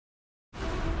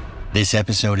This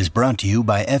episode is brought to you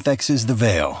by FX's The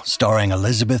Veil, starring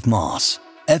Elizabeth Moss.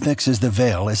 FX's The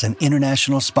Veil is an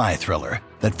international spy thriller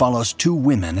that follows two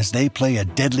women as they play a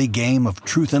deadly game of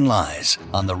truth and lies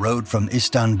on the road from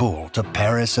Istanbul to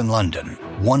Paris and London.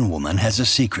 One woman has a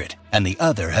secret, and the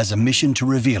other has a mission to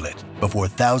reveal it before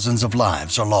thousands of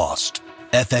lives are lost.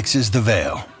 FX's The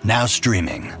Veil, now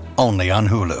streaming, only on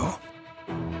Hulu.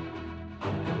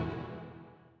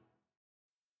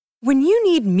 When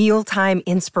you need mealtime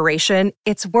inspiration,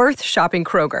 it's worth shopping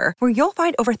Kroger, where you'll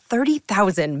find over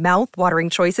 30,000 mouth-watering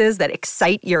choices that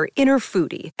excite your inner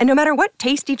foodie. And no matter what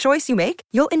tasty choice you make,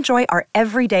 you'll enjoy our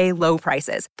everyday low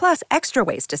prices, plus extra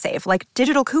ways to save, like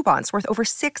digital coupons worth over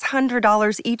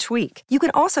 $600 each week. You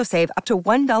can also save up to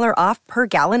 $1 off per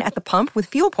gallon at the pump with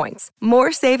fuel points.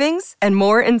 More savings and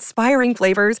more inspiring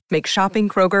flavors make shopping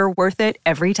Kroger worth it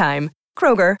every time.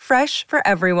 Kroger, fresh for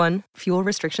everyone. Fuel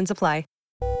restrictions apply.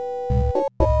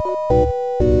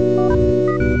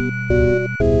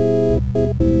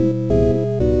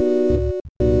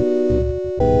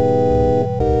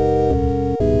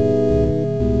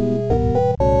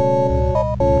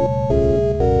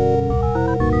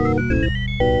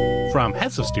 From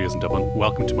Heads of Studios in Dublin,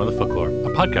 welcome to Mother Folklore,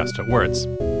 a podcast at Words.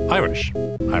 Irish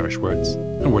words,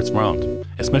 and words from around.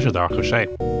 It's Misha Dar Crochet.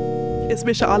 It's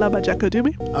Misha Alaba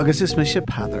Jacodumi. August is Misha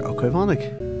Pather O'Quivonik.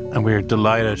 And we're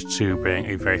delighted to bring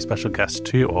a very special guest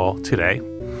to you all today.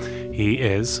 He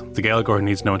is, the Gaeilgeoir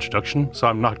needs no introduction, so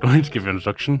I'm not going to give you an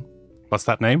introduction. What's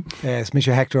that name? It's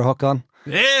Misha Hector Huckon.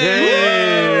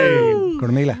 Yay!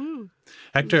 Gurmila.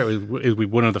 Hector is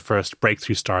one of the first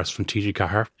breakthrough stars from TG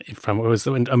Cahir. From, what was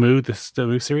the Amu, the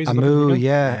Amu series? Amu,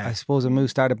 yeah. I suppose Amu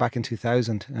started back in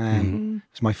 2000. It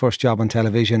was my first job on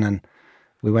television, and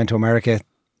we went to America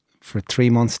for 3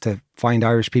 months to find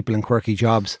Irish people in quirky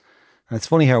jobs. And it's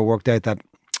funny how it worked out that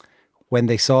when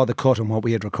they saw the cut and what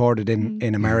we had recorded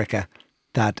in America,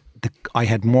 that I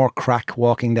had more crack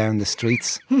walking down the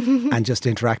streets and just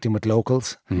interacting with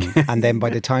locals. And then by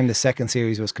the time the second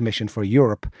series was commissioned for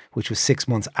Europe, which was 6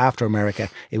 months after America,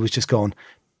 it was just going,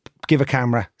 give a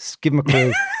camera, give him a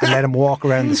crew, and let him walk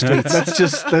around the streets. Let's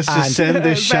just send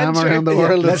this sham around the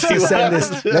world. Let's just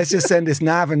send this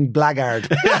Navan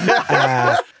blackguard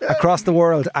across the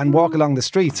world and walk along the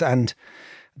streets. And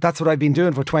that's what I've been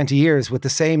doing for 20 years with the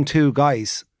same two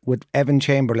guys, with Evan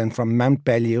Chamberlain from Mount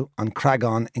Bellew on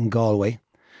Cragon in Galway,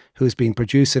 who's been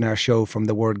producing our show from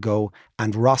the word go,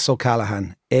 and Ross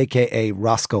O'Callaghan, aka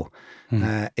Roscoe.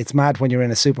 It's mad when you're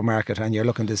in a supermarket and you're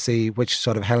looking to see which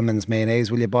sort of Hellman's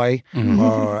mayonnaise will you buy,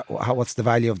 or what's the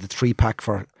value of the 3-pack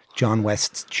for John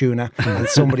West's tuna, and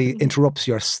somebody interrupts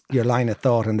your line of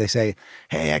thought and they say,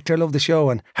 "Hey Hector, love the show,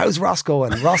 and how's Roscoe?"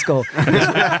 And Roscoe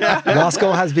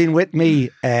has been with me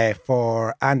and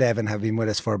Evan have been with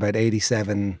us for about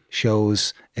 87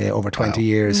 shows over 20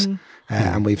 years.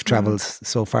 And we've travelled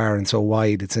so far and so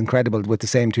wide. It's incredible with the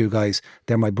same two guys.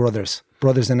 They're my brothers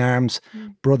in arms,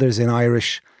 brothers in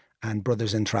Irish, and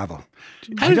brothers in travel.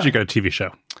 How did you get a TV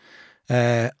show?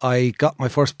 I got my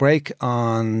first break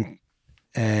on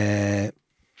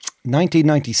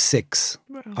 1996.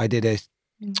 Wow. I did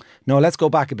no, let's go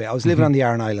back a bit. I was living on the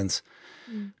Aran Islands.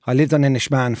 I lived on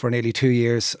Inishmaan for nearly 2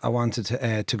 years. I wanted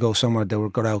to go somewhere that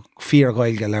would go out Fíor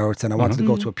Gaeilge Louth, and I wanted to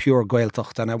go to a pure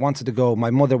Gaeltacht, and I wanted to go.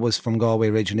 My mother was from Galway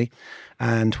originally,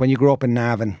 and when you grew up in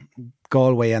Navan,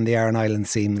 Galway and the Aran Islands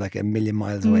seemed like a million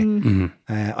miles away.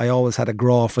 I always had a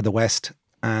graw for the West,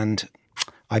 and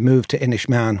I moved to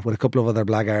Inishmaan with a couple of other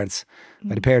blackguards. I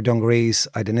had a pair of dungarees,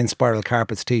 I had an Inspiral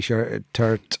Carpets t-shirt,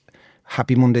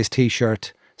 Happy Mondays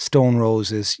t-shirt, Stone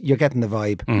Roses. You're getting the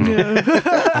vibe.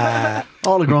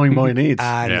 All a growing boy needs.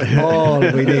 And all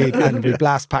we need. And we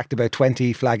blast packed about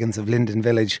 20 flagons of Linden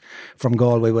Village from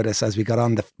Galway with us as we got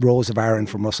on the Rose of Arran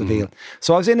from Russellville.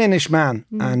 So I was in Inishmaan,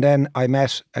 and then I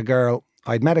met a girl.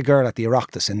 I'd met a girl at the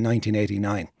Oireachtas in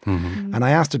 1989, and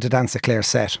I asked her to dance a Clare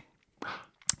set.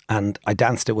 And I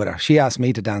danced it with her. She asked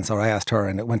me to dance, or I asked her,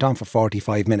 and it went on for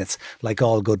 45 minutes, like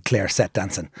all good Clare set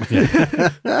dancing.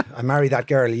 I married that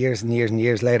girl years and years and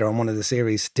years later on one of the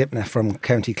series, Dipna from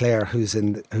County Clare, who's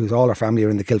all her family are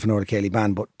in the Kilfenora Cayley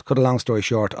band. But cut a long story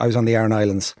short, I was on the Aran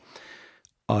Islands.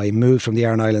 I moved from the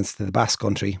Aran Islands to the Basque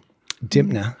Country.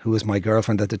 Dipna, who was my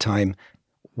girlfriend at the time,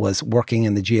 was working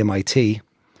in the GMIT,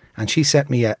 and she sent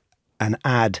me an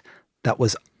ad that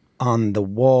was on the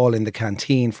wall in the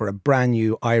canteen for a brand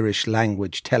new Irish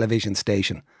language television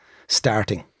station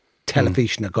starting,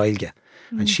 Television Gaeilge.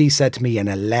 And she said to me in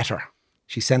a letter,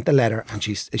 she sent the letter and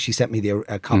she sent me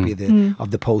a copy of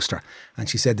the poster, and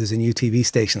she said, there's a new TV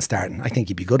station starting. I think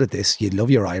you'd be good at this. You'd love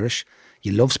your Irish.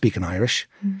 You love speaking Irish.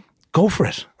 Go for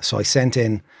it. So I sent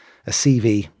in a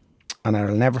CV and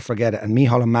I'll never forget it. And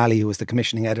Micheál O'Malley, who was the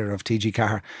commissioning editor of TG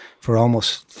Ceathair for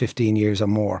almost 15 years or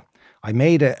more, I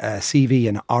made a CV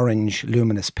in orange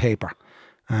luminous paper,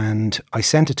 and I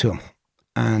sent it to him,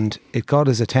 and it got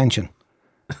his attention.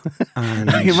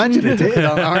 And I imagine it did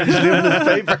on orange luminous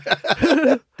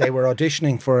paper. they were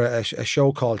auditioning for a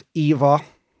show called Eva.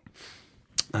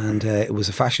 And it was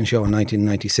a fashion show in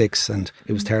 1996, and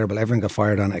it was terrible. Everyone got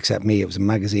fired on it except me. It was a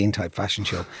magazine type fashion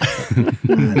show.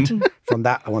 And from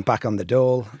that, I went back on the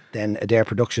dole. Then Adair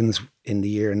Productions in the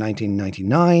year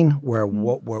 1999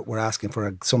 were asking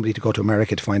for somebody to go to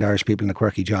America to find Irish people in a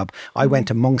quirky job. I went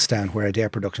to Monkstown, where Adair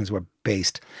Productions were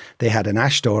based. They had an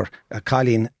ash store,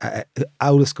 Colleen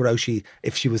Aulis Grouchy,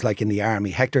 if she was like in the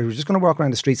army. Hector was just going to walk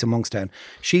around the streets of Monkstown.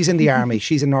 She's in the army.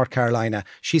 She's in North Carolina.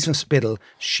 She's from Spiddle.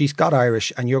 She's got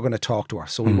Irish, and you're going to talk to her.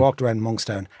 So we walked around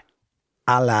Monkstown,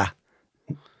 a la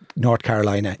North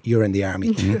Carolina, you're in the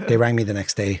army. They rang me the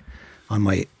next day on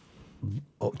my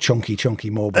chunky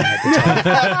mobile at the time.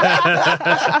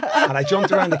 And I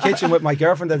jumped around the kitchen with my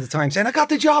girlfriend at the time saying, I got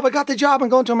the job, I'm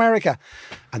going to America.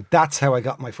 And that's how I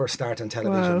got my first start on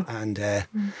television. Wow. And that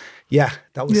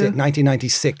was it,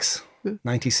 1996.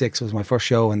 96 was my first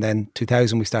show, and then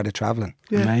 2000 we started travelling.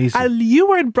 Yeah. Amazing. And you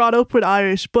weren't brought up with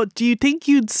Irish, but do you think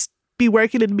you'd be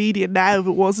working in media now if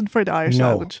it wasn't for the Irish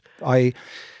language?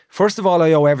 First of all,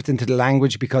 I owe everything to the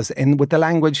language, because with the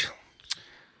language,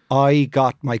 I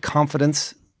got my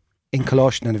confidence in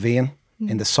Coláiste na Bhíon,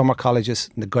 in the summer colleges,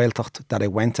 in the Gaeltacht that I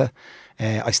went to.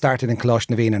 I started in Coláiste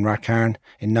na Bhíon in Rathcarn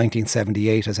in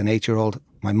 1978 as an 8-year-old.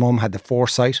 My mum had the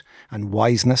foresight and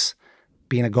wiseness.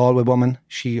 Being a Galway woman,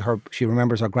 she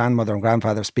remembers her grandmother and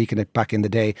grandfather speaking it back in the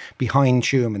day behind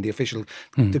Tuam and the official.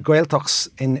 The Gaeltachts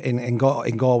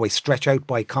in Galway stretch out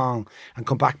by Cong and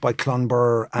come back by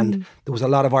Clonbur, and there was a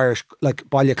lot of Irish, like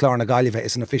Ballyclare na Gaillimhe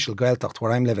is an official Gaeltacht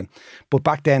where I'm living. But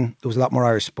back then there was a lot more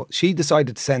Irish. But she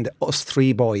decided to send us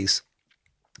 3 boys,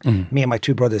 me and my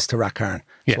 2 brothers, to Rathcarn.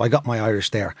 Yeah. So I got my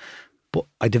Irish there. But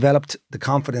I developed the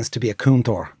confidence to be a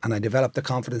cúntóir, and I developed the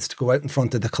confidence to go out in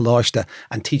front of the Coláiste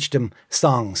and teach them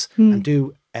songs and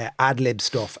do ad-lib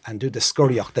stuff and do the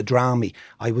scurrioch, the drámaí.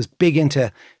 I was big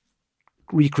into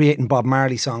recreating Bob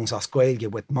Marley songs as Gaeilge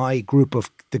with my group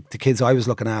of the kids I was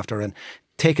looking after, and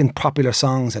taking popular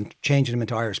songs and changing them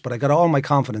into Irish. But I got all my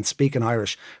confidence speaking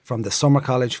Irish from the summer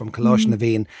college, from Coláiste na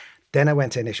Bhíon. Then I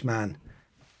went to Inishmaan.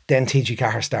 Then TG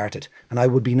Ceathair started, and I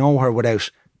would be nowhere without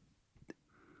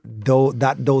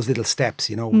those little steps,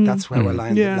 that's where I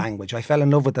learned the language. I fell in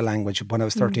love with the language when I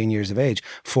was 13 years of age,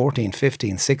 14,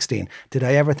 15, 16. Did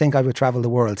I ever think I would travel the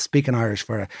world speaking Irish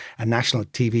for a national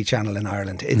TV channel in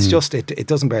Ireland? It's just, it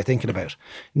doesn't bear thinking about.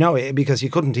 No, because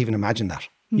you couldn't even imagine that.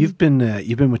 You've been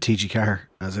with TG Ceathair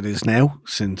as it is now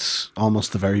since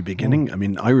almost the very beginning. I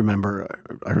mean, I remember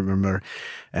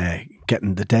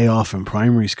getting the day off in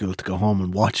primary school to go home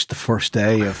and watch the first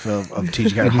day of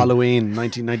TG Ceathair Halloween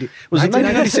 1990. Was it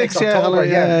 1996? Yeah,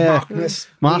 October,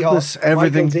 Machness,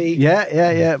 everything.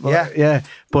 Yeah.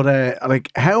 But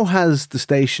how has the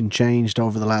station changed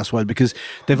over the last while? Because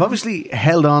they've obviously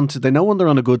held on to. They know when they're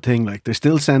on a good thing. Like they're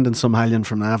still sending some Hallion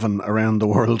from Navan around the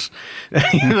world,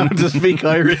 to speak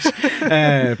Irish.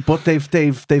 But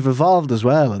they've evolved as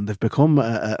well, and they've become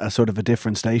a sort of a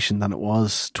different station than it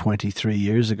was 23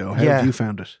 years ago. How have you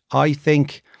found it? I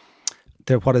think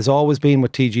what has always been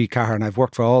with TG Ceathair, and I've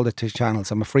worked for all the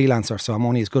channels. I'm a freelancer, so I'm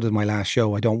only as good as my last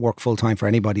show. I don't work full time for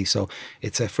anybody, so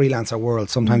it's a freelancer world.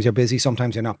 Sometimes you're busy,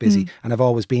 sometimes you're not busy, and I've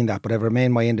always been that. But I've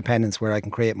remained my independence where I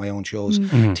can create my own shows.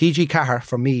 TG Ceathair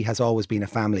for me has always been a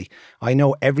family. I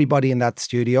know everybody in that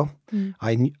studio.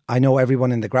 I know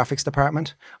everyone in the graphics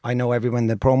department. I know everyone in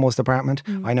the promos department.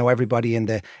 I know everybody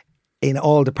in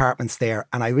all departments there,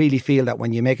 and I really feel that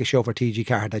when you make a show for TG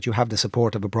Ceathair that you have the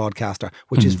support of a broadcaster,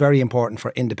 which is very important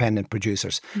for independent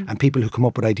producers and people who come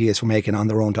up with ideas for making on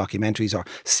their own documentaries or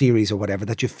series or whatever,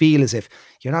 that you feel as if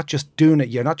you're not just doing it,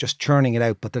 you're not just churning it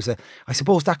out, but I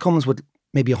suppose that comes with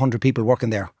maybe 100 people working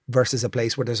there versus a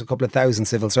place where there's a couple of thousand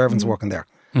civil servants working there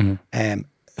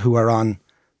who are on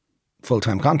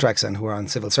full-time contracts and who are on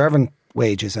civil servant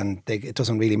wages, and it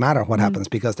doesn't really matter what happens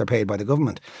because they're paid by the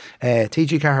government.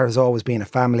 TG Ceathair has always been a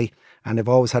family, and they've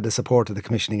always had the support of the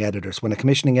commissioning editors. When a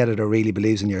commissioning editor really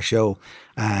believes in your show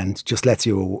and just lets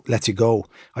you go,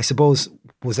 I suppose,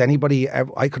 was anybody,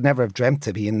 I could never have dreamt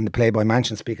to be in the Playboy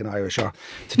Mansion speaking Irish, or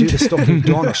to do the stuff we've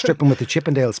done, or stripping with the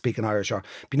Chippendales speaking Irish, or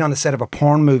being on the set of a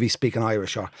porn movie speaking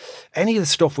Irish, or any of the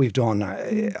stuff we've done.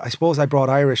 I suppose I brought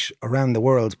Irish around the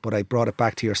world, but I brought it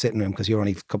back to your sitting room because you're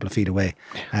only a couple of feet away.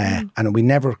 And we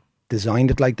never designed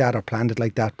it like that or planned it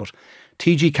like that, but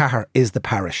TG Ceathair is the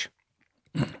parish.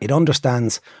 It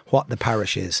understands what the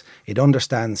parish is. It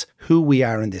understands who we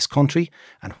are in this country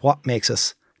and what makes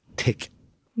us tick.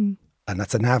 And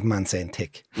that's a Nav man saying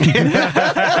tick.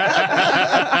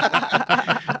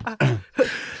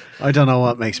 I don't know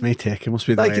what makes me tick. It must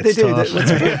be the way it's taught.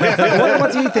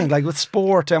 What do you think? Like with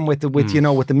sport and with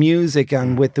the music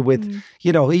and with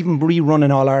even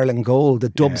rerunning All Ireland Gold, the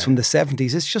dubs from the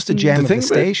 70s. It's just a gem of the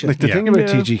station. The thing about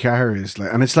TG Ceathair is,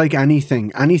 and it's like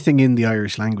anything in the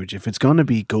Irish language. If it's going to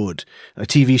be good, a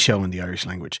TV show in the Irish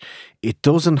language, it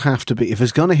doesn't have to be. If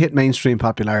it's going to hit mainstream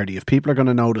popularity, if people are going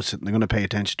to notice it and they're going to pay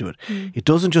attention to it, it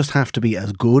doesn't just have to be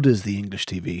as good as the English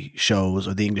TV shows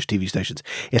or the English TV stations.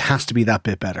 It has to be that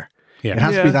bit better. Yeah. It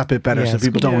has to be that bit better so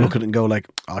people don't look at it and go like,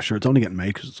 oh sure, it's only getting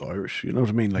made because it's Irish. You know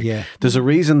what I mean? Like, there's a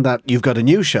reason that you've got a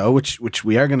new show, which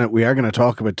we are gonna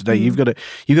talk about today. You've got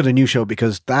a new show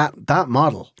because that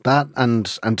model, that and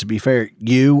to be fair,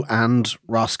 you and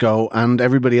Roscoe and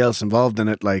everybody else involved in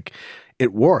it, like,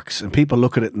 it works and people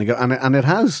look at it and they go, and it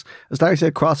has, as Larry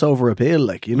said, crossover appeal.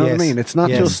 Like, you know what I mean? It's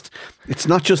not just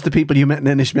the people you met in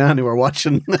Inishmaan who are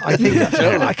watching. I think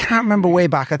I can't remember way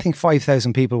back. I think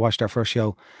 5,000 people watched our first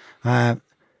show.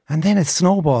 And then it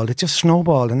snowballed. It just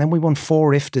snowballed. And then we won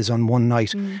 4 IFTAs on one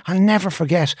night. I'll never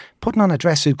forget putting on a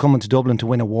dress suit coming to Dublin to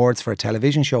win awards for a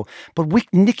television show. But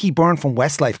Nicky Byrne from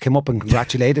Westlife came up and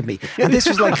congratulated me. And this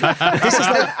was like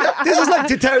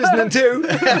 2002.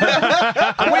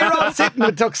 And we're all sitting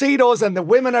in tuxedos and the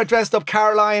women are dressed up,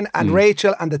 Caroline and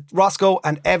Rachel and Roscoe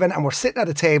and Evan, and we're sitting at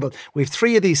a table. We have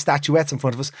 3 of these statuettes in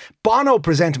front of us. Bono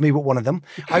presented me with one of them.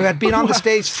 I had been on the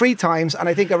stage 3 times, and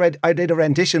I think I did a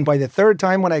rendition by the 3rd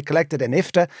time when I collected an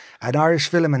IFTA, an Irish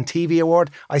Film and TV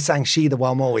Award. I sang She the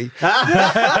Wamoe. Live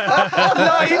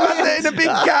in a big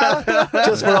gal,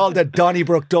 just for all the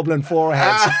Donnybrook Dublin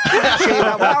foreheads. She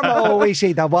the Wamoe,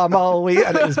 she the Wamoe,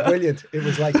 and it was brilliant. It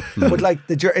was like, but like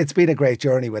it's been a great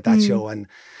journey with that show, and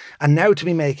now to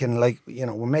be making, like, you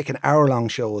know, we're making hour-long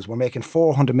shows, we're making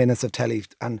 400 minutes of telly,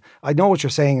 and I know what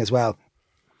you're saying as well.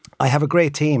 I have a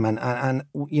great team and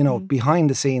you know, behind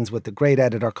the scenes with the great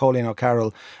editor, Colleen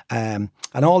O'Carroll, and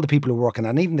all the people who are working,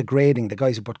 and even the grading, the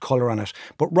guys who put colour on it.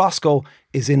 But Roscoe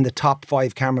is in the top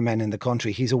 5 cameramen in the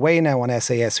country. He's away now on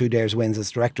SAS, Who Dares Wins,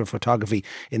 as director of photography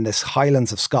in the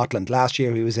Highlands of Scotland. Last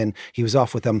year he was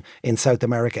off with them in South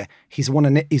America. He's won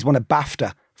a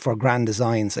BAFTA for Grand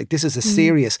Designs. Like, this is a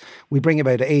serious, we bring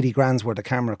about 80 grand's worth of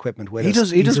camera equipment with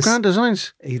us. He does Grand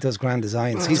Designs. He does Grand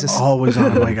Designs. He's always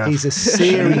on, oh my God. He's a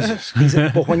serious,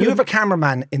 but when you have a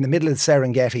cameraman in the middle of the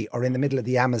Serengeti or in the middle of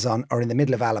the Amazon or in the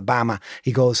middle of Alabama,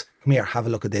 he goes, come here, have a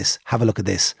look at this, have a look at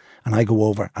this. And I go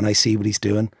over and I see what he's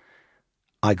doing.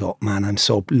 I go, man, I'm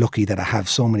so lucky that I have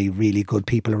so many really good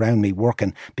people around me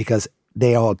working, because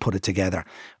they all put it together.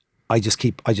 I just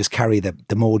carry the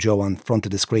mojo on front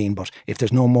of the screen, but if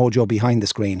there's no mojo behind the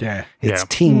screen, it's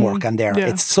teamwork, and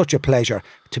it's such a pleasure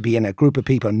to be in a group of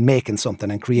people making something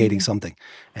and creating something.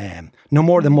 No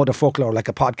more than Mother Folklore, like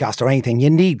a podcast or anything. You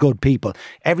need good people.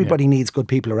 Everybody needs good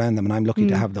people around them, and I'm lucky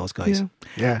to have those guys.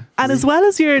 Yeah. And as well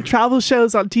as your travel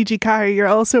shows on TG Ceathair, you're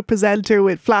also a presenter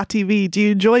with Flat TV. Do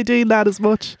you enjoy doing that as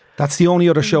much? That's the only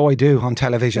other show I do on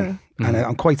television. And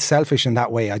I'm quite selfish in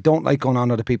that way. I don't like going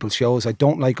on other people's shows. I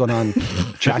don't like going on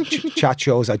chat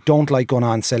shows. I don't like going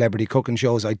on celebrity cooking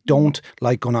shows. I don't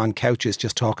like going on couches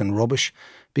just talking rubbish,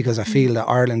 because I feel that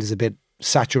Ireland is a bit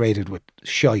saturated with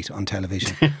shite on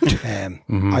television.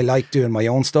 I like doing my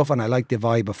own stuff, and I like the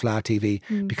vibe of Flat TV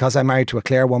because I'm married to a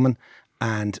Clare woman,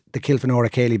 and the Kilfenora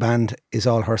Ceilidh Band is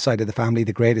all her side of the family,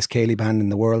 the greatest Ceilidh band in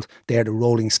the world. They're the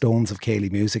Rolling Stones of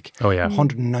Ceilidh music. Oh yeah.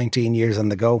 119 years on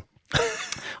the go.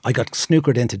 I got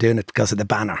snookered into doing it because of the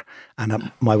banner,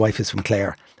 and my wife is from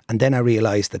Clare. And then I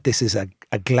realised that this is a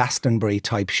Glastonbury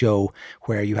type show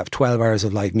where you have 12 hours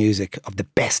of live music of the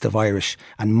best of Irish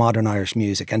and modern Irish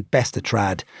music and best of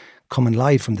trad coming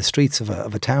live from the streets of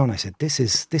a town. I said, this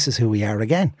is who we are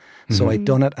again. So I'd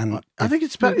done it, and I think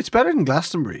it's better than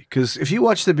Glastonbury, because if you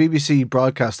watch the BBC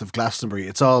broadcast of Glastonbury,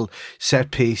 it's all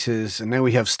set pieces, and now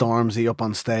we have Stormzy up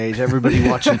on stage, everybody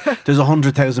watching. There's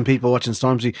 100,000 people watching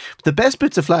Stormzy. But the best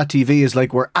bits of Flat TV is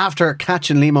like we're after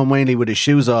catching Liam Whaley with his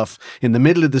shoes off in the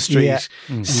middle of the street,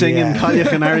 singing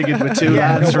Cailleach and Arrogant with 2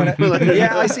 lads.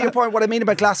 I see your point. What I mean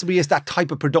about Glastonbury is that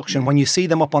type of production, when you see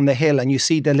them up on the hill and you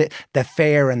see the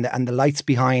fair and the lights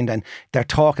behind, and they're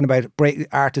talking about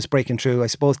artists breaking through. I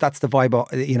suppose that's the vibe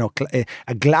of, you know,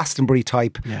 a Glastonbury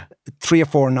type, 3 or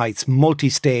 4 nights,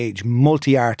 multi-stage,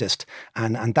 multi-artist,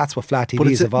 and that's what Flat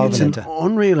TV is evolving into. It's an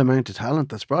unreal amount of talent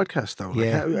that's broadcast, though.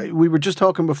 We were just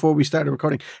talking before we started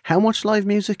recording. How much live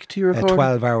music do you record?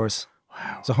 12 hours.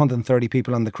 There's 130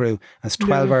 people on the crew. And it's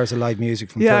 12 hours of live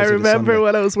music from Yeah, Thursday I remember to Sunday.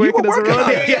 when I was working as a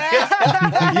runner.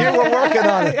 You were working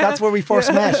on it. That's where we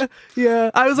first met.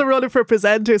 Yeah, I was a runner for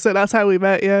presenter, so that's how we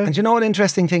met, yeah. And you know an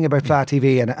interesting thing about Flat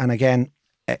TV, and again,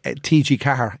 TG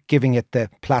Carr giving it the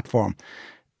platform.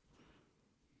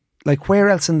 Like, where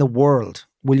else in the world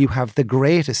will you have the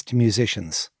greatest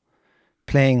musicians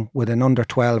playing with an under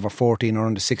 12 or 14 or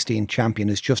under 16 champion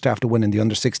who's just after winning the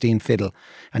under 16 fiddle,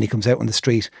 and he comes out on the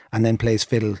street and then plays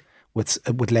fiddle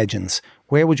with legends?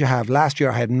 Where would you have? Last year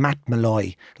I had Matt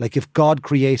Malloy. Like, if God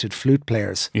created flute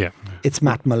players, it's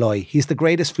Matt Malloy. He's the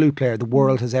greatest flute player the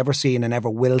world has ever seen and ever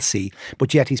will see,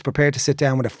 but yet he's prepared to sit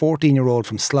down with a 14-year-old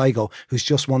from Sligo who's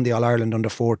just won the All-Ireland under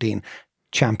 14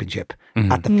 championship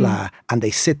at the Fleadh, and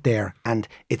they sit there and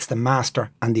it's the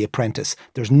master and the apprentice.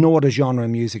 There's no other genre of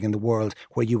music in the world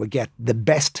where you would get the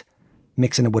best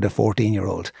mixing it with a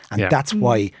 14-year-old, and that's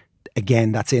why,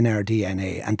 again, that's in our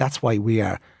DNA, and that's why we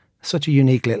are such a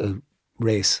unique little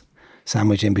race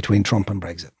sandwiched in between Trump and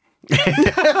Brexit.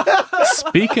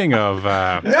 Speaking of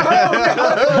no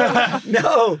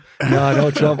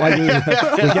Trump.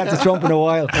 We'll get to Trump in a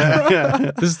while.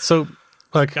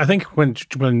 I think when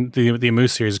the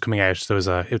Moose series is coming out, there was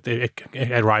it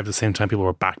arrived at the same time. People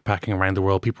were backpacking around the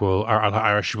world.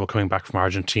 Irish people coming back from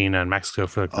Argentina and Mexico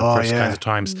for the first kinds of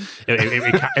times.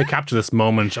 It captured this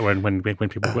moment when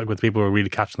people were really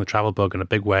catching the travel bug in a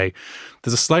big way.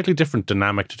 There's a slightly different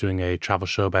dynamic to doing a travel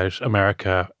show about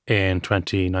America in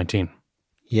 2019.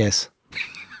 Yes,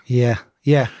 yeah.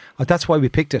 That's why we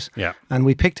picked it. Yeah, and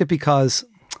we picked it because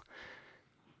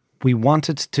we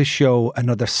wanted to show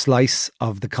another slice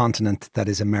of the continent that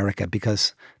is America,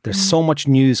 because there's so much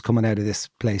news coming out of this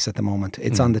place at the moment.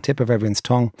 It's on the tip of everyone's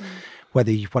tongue.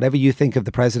 Whatever you think of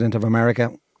the president of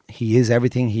America, he is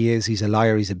everything he is. He's a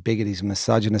liar, he's a bigot, he's a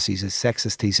misogynist, he's a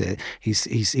sexist,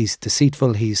 he's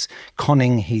deceitful, he's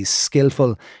cunning, he's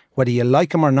skillful, whether you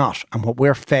like him or not. And what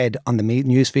we're fed on the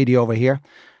news feed over here,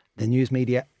 the news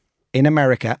media in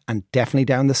America, and definitely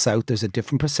down the south, there's a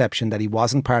different perception that he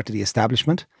wasn't part of the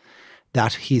establishment,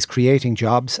 that he's creating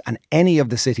jobs. And any of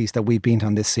the cities that we've been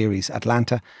on this series,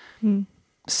 Atlanta,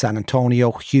 San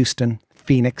Antonio, Houston,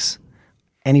 Phoenix,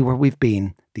 anywhere we've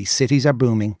been, these cities are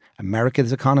booming.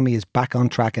 America's economy is back on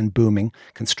track and booming.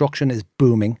 Construction is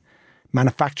booming.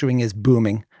 Manufacturing is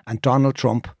booming. And Donald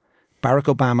Trump, Barack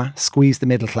Obama squeezed the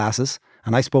middle classes.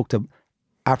 And I spoke to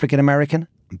African American,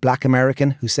 Black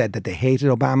American, who said that they hated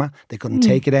Obama. They couldn't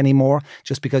take it anymore.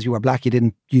 Just because you were black, you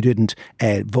didn't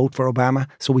vote for Obama.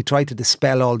 So we tried to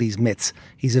dispel all these myths.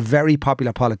 He's a very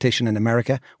popular politician in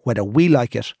America, whether we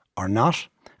like it or not.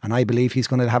 And I believe he's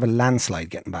going to have a landslide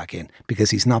getting back in,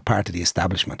 because he's not part of the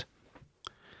establishment.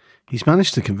 He's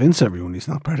managed to convince everyone he's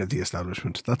not part of the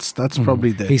establishment. That's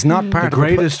probably he's not part the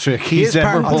greatest trick he's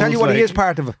ever pulled. I'll tell you what he is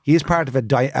part of. He is part of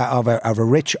a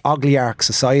rich oligarch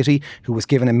society who was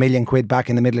given £1 million back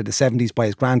in the middle of the 70s by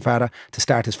his grandfather to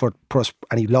start his first,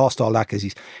 and he lost all that because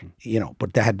he's,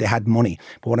 but they had money.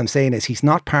 But what I'm saying is he's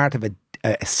not part of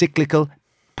a cyclical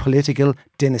political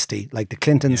dynasty like the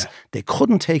Clintons. They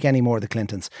couldn't take any more of the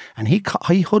Clintons, and he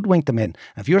hoodwinked them in.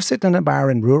 If you're sitting in a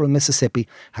bar in rural Mississippi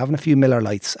having a few Miller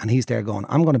Lights, and he's there going,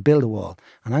 I'm going to build a wall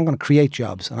and I'm going to create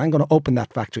jobs and I'm going to open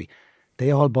that factory, they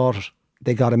all bought it.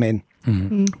 They got him in.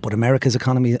 But America's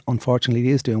economy, unfortunately,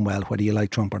 is doing well, whether you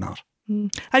like Trump or not.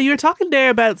 And you were talking there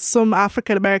about some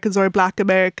African Americans or Black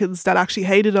Americans that actually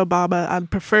hated Obama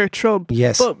and prefer Trump.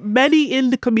 Yes. But many in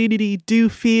the community do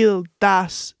feel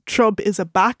that Trump is a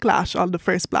backlash on the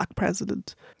first black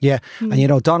president. Yeah.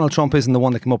 And Donald Trump isn't the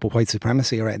one that came up with white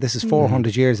supremacy, right? This is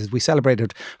 400 years. We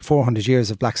celebrated 400 years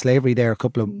of black slavery there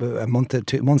a month or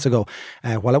 2 months ago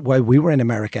while we were in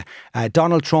America.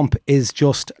 Donald Trump is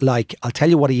just like, I'll tell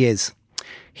you what he is.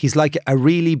 He's like a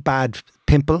really bad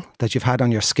pimple that you've had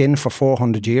on your skin for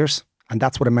 400 years. And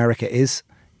that's what America is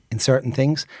in certain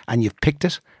things. And you've picked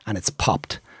it and it's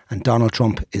popped. And Donald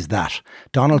Trump is that.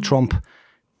 Donald Trump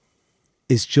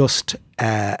is just,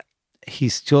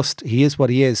 he is what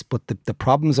he is. But the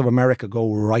problems of America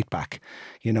go right back,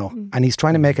 and he's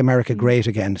trying to make America great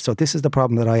again. So this is the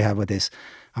problem that I have with this.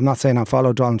 I'm not saying I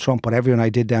follow Donald Trump, but everyone I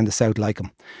did down the south like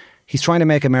him. He's trying to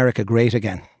make America great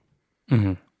again.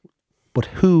 But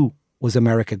who was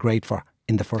America great for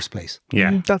in the first place?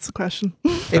 Yeah, that's the question.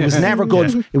 It was never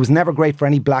good. It was never great for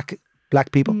any black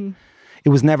people. It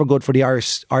was never good for the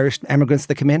Irish immigrants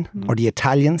that come in, or the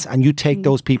Italians. And you take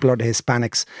those people, or the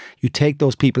Hispanics, you take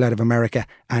those people out of America,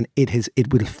 and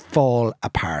it will fall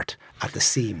apart. at the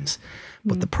seams.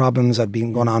 But the problems have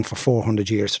been going on for 400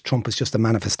 years. Trump is just a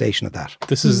manifestation of that.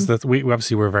 This is that we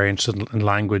obviously were very interested in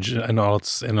language in all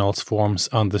its forms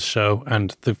on this show,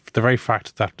 and the very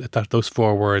fact that those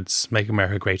 4 words make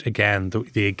America great again.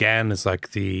 The again is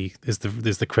like the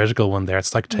critical one there.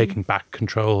 It's like taking back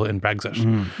control in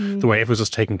Brexit. The way if it was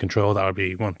just taking control, that would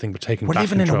be one thing, but taking we're back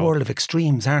living control. in a world of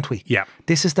extremes, aren't we? Yeah.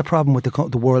 This is the problem with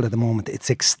the world at the moment.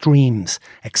 It's extremes,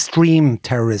 extreme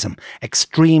terrorism,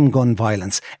 extreme gun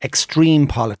violence, extreme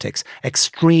politics,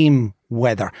 extreme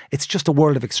weather. It's just a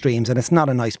world of extremes, and it's not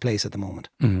a nice place at the moment.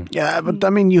 Yeah, but I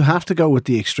mean, you have to go with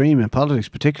the extreme in politics,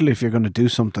 particularly if you're going to do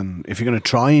something, if you're going to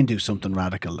try and do something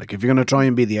radical. Like if you're going to try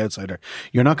and be the outsider,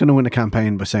 you're not going to win a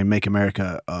campaign by saying make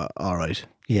America all right.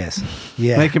 Yes.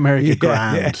 Yeah. Make America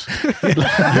grand.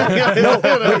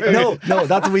 No,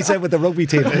 that's what we said with the rugby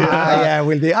team.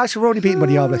 We'll be, we're only beaten by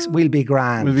the All Blacks. We'll be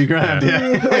grand. We'll be grand,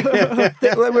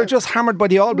 We're just hammered by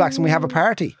the All Blacks and we have a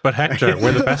party. But Hector,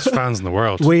 we're the best fans in the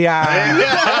world. We are.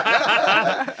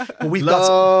 We've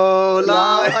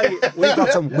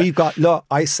got look,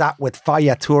 I sat with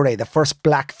Faya Toure, the first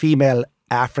black female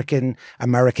African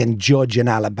American judge in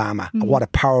Alabama. What a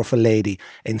powerful lady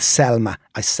in Selma.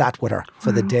 I sat with her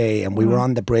for the day and we were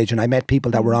on the bridge and I met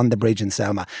people that were on the bridge in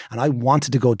Selma and I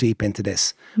wanted to go deep into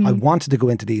this. I wanted to go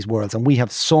into these worlds and we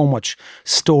have so much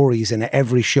stories in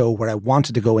every show where I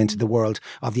wanted to go into the world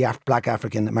of the black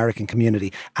African American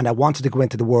community and I wanted to go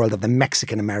into the world of the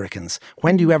Mexican Americans.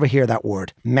 When do you ever hear that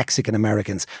word? Mexican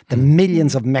Americans. The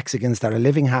millions of Mexicans that are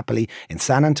living happily in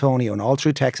San Antonio and all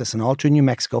through Texas and all through New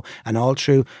Mexico and all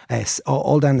through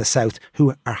all down the south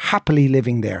who are happily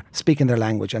living there, speaking their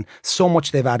language, and so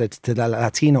much they've added to the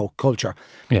Latino culture.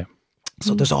 Yeah.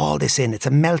 So there's all this in. It's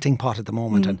a melting pot at the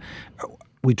moment, and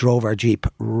we drove our Jeep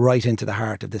right into the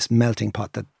heart of this melting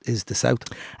pot that is the South.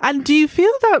 And do you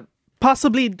feel that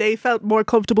possibly they felt more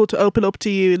comfortable to open up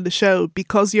to you in the show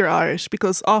because you're Irish?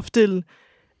 Because often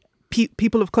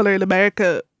people of colour in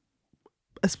America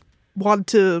want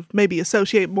to maybe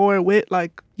associate more with,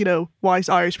 like, you know, white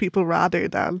Irish people rather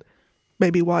than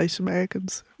maybe white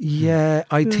Americans. Yeah,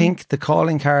 I think the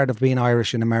calling card of being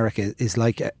Irish in America is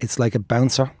it's like a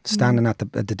bouncer standing at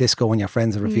the disco when your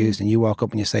friends are refused and you walk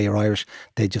up and you say you're Irish,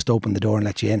 they just open the door and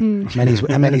let you in.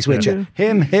 Many's with you.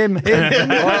 Him.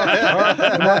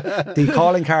 The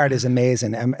calling card is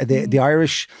amazing. The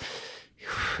Irish,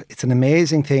 it's an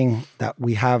amazing thing that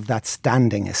we have that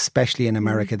standing, especially in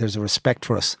America. There's a respect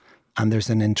for us. And there's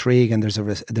an intrigue, and there's a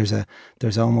respect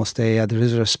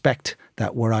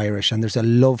that we're Irish, and there's a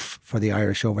love for the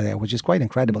Irish over there, which is quite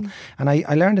incredible. And I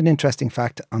learned an interesting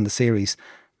fact on the series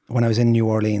when I was in New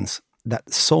Orleans,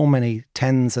 that so many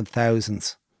tens of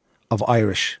thousands of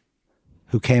Irish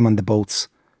who came on the boats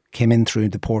came in through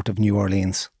the port of New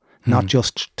Orleans. Not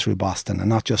just through Boston and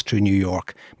not just through New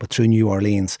York, but through New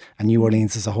Orleans. And New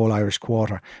Orleans is a whole Irish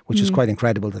quarter, which is quite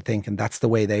incredible to think. And that's the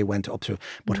way they went up through.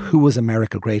 But who was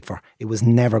America great for? It was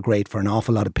never great for an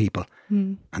awful lot of people.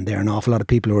 And there are an awful lot of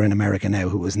people who are in America now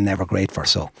who it was never great for.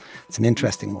 So it's an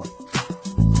interesting one.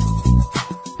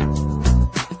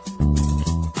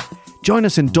 Join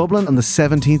us in Dublin on the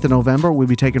 17th of November. We'll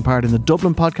be taking part in the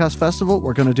Dublin Podcast Festival.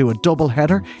 We're going to do a double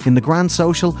header in the Grand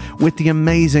Social with the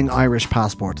amazing Irish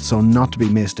Passport, so not to be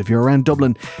missed. If you're around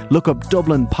Dublin, look up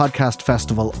Dublin Podcast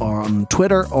Festival on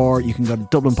Twitter, or you can go to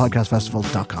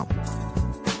dublinpodcastfestival.com.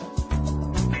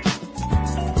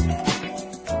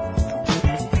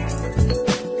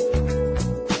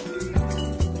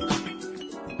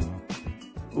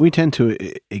 We tend to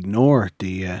ignore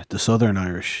the Southern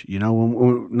Irish, you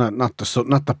know, not the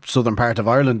southern part of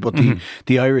Ireland, but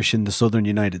the Irish in the southern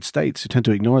United States. We tend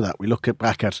to ignore that. We look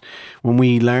back at when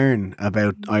we learn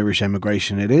about Irish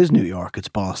emigration. It is New York, it's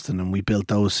Boston, and we built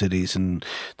those cities. And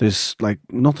there's like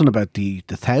nothing about the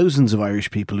thousands of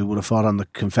Irish people who would have fought on the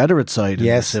Confederate side in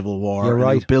the Civil War. You're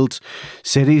right. Who built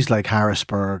cities like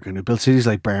Harrisburg, and who built cities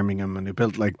like Birmingham, and who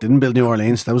didn't build New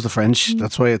Orleans. That was the French.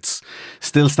 That's why it's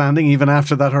still standing even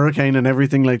after that hurricane and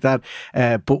everything like that.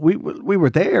 But we were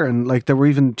there, and like there were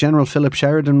even General Philip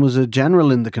Sheridan was a general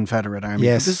in the Confederate Army.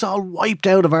 Yes. This is all wiped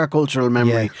out of our cultural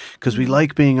memory because we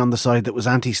like being on the side that was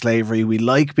anti-slavery. We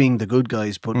like being the good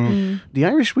guys, but the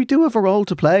Irish, we do have a role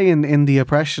to play in the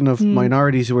oppression of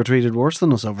minorities who were treated worse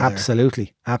than us over there.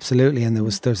 Absolutely. And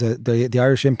there's the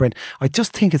Irish imprint. I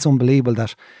just think it's unbelievable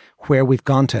that where we've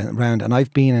gone around, and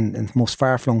I've been in the most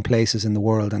far-flung places in the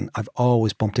world, and I've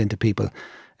always bumped into people,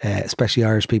 especially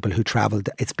Irish people who travelled.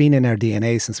 It's been in our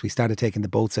DNA since we started taking the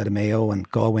boats out of Mayo and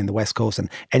Galway and the West Coast, and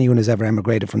anyone who's ever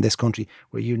emigrated from this country,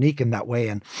 we're unique in that way.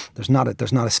 And there's not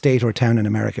a state or a town in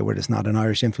America where there's not an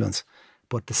Irish influence.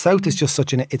 But the South is just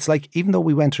it's like, even though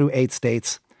we went through 8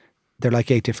 states, they're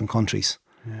like 8 different countries.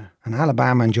 Yeah. And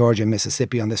Alabama and Georgia and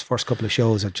Mississippi on this first couple of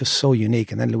shows are just so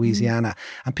unique. And then Louisiana.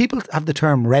 And people have the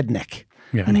term redneck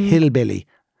and hillbilly.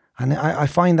 And I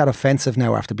find that offensive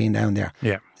now after being down there.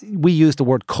 Yeah. We use the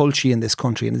word culture in this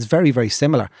country, and it's very, very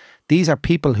similar. These are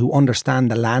people who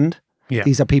understand the land. Yeah.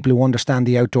 These are people who understand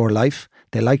the outdoor life.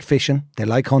 They like fishing. They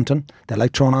like hunting. They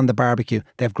like throwing on the barbecue.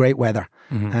 They have great weather.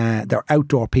 They're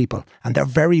outdoor people. And they're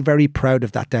very, very proud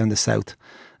of that down the south.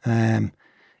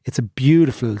 It's a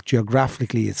beautiful,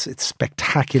 geographically, it's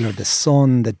spectacular. The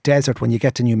sun, the desert, when you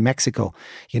get to New Mexico,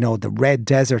 you know, the red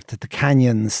desert, the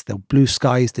canyons, the blue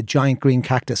skies, the giant green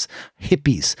cactus,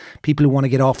 hippies, people who want to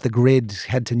get off the grid,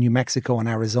 head to New Mexico and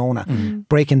Arizona.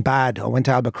 Breaking Bad. I went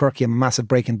to Albuquerque. I'm a massive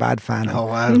Breaking Bad fan. Oh,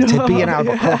 wow. To be in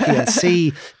Albuquerque and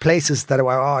see places that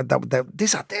are,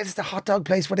 this is the hot dog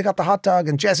place where they got the hot dog,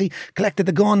 and Jesse collected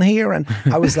the gun here. And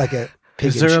I was like a...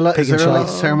 Is there a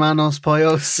Los Hermanos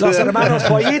Pollos? Los Hermanos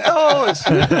Pollitos!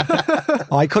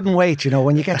 I couldn't wait, you know,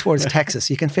 when you get towards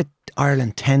Texas, you can fit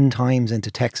Ireland 10 times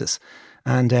into Texas.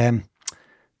 And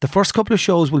the first couple of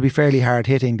shows will be fairly hard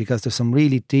hitting because there's some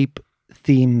really deep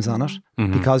themes on it,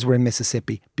 because we're in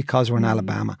Mississippi, because we're in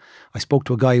Alabama. I spoke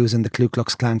to a guy who was in the Ku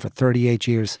Klux Klan for 38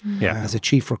 years as a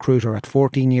chief recruiter. At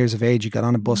 14 years of age, he got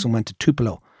on a bus and went to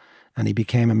Tupelo. And he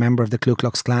became a member of the Ku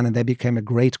Klux Klan, and they became a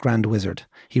great grand wizard.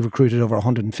 He recruited over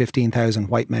 115,000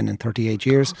 white men in 38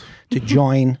 years to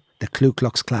join the Ku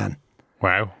Klux Klan.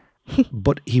 Wow.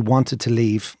 But he wanted to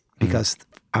leave because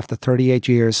after 38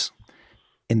 years,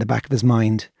 in the back of his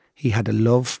mind, he had a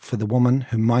love for the woman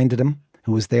who minded him,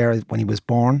 who was there when he was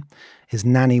born. His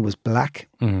nanny was black,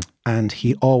 and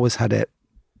he always had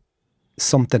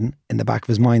something in the back of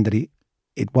his mind that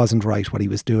it wasn't right what he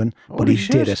was doing, but he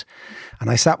did it. And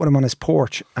I sat with him on his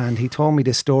porch, and he told me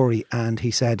this story, and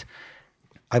he said,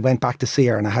 I went back to see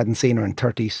her, and I hadn't seen her in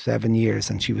 37 years,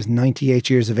 and she was 98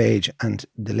 years of age, and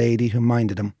the lady who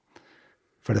minded him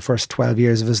for the first 12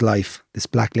 years of his life, this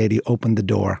black lady opened the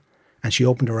door, and she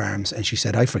opened her arms, and she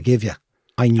said, I forgive you.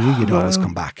 I knew you'd always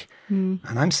come back. And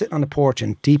I'm sitting on the porch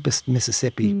in deepest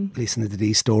Mississippi listening to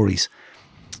these stories,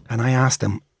 and I asked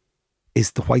him,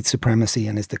 is the white supremacy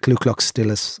and is the Ku Klux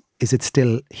is it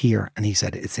still here? And he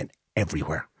said, it's in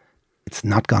everywhere. It's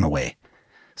not gone away.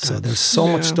 So there's so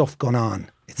much stuff going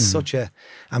on. It's such a,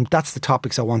 and that's the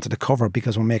topics I wanted to cover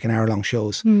because we're making hour-long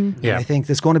shows. Yeah. I think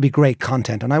there's going to be great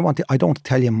content, and I don't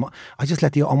tell you, I just I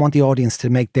want the audience to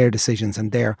make their decisions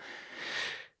and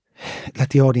let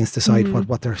the audience decide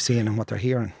what they're seeing and what they're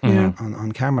hearing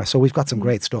on camera. So we've got some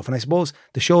great stuff. And I suppose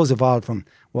the show's evolved from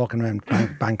walking around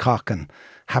Bangkok and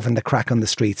having the crack on the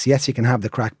streets. Yes, you can have the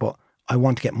crack, but I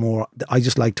want to get more. I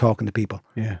just like talking to people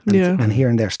and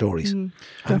hearing their stories.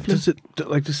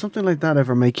 Does something like that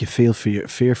ever make you feel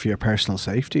fear for your personal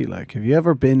safety? Like, have you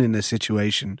ever been in a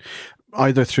situation,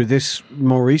 either through this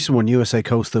more recent one, USA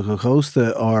Costa to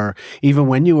Costa, or even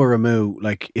when you were a Moo,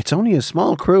 like it's only a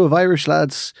small crew of Irish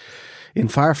lads in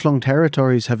far-flung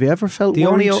territories. Have you ever felt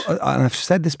worried? And I've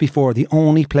said this before, the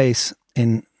only place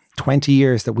in 20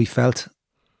 years that we felt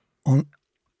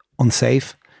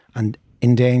unsafe and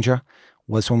in danger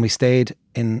was when we stayed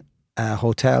in a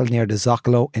hotel near the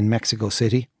Zocalo in Mexico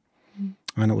City.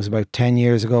 And it was about 10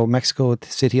 years ago. Mexico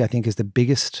City, I think, is the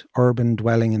biggest urban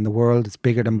dwelling in the world. It's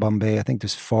bigger than Bombay. I think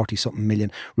there's 40-something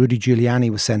million. Rudy Giuliani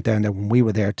was sent down there when we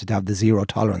were there to have the zero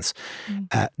tolerance.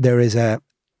 There is a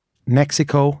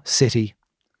Mexico City.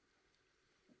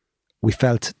 We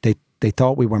felt they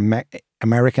thought we were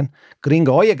American.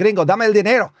 Gringo, oye, gringo, dame el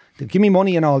dinero. They give me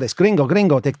money and all this. Gringo,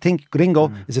 gringo. They think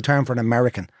gringo is a term for an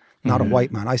American, not a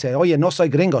white man. I say, oye, no soy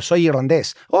gringo, soy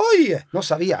irlandés. Oye, no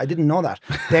sabía, I didn't know that.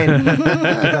 Then,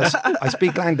 because I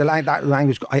speak that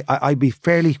language, I'd be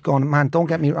fairly going, man, don't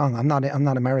get me wrong, I'm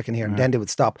not American here. And then they would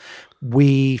stop.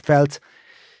 We felt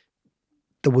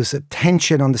there was a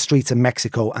tension on the streets of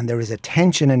Mexico, and there is a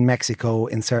tension in Mexico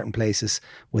in certain places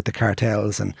with the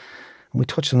cartels, and we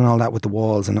touched on all that with the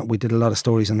walls, and we did a lot of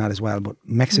stories on that as well. But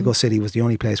Mexico City was the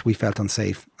only place we felt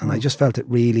unsafe. And I just felt it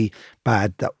really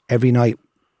bad that every night,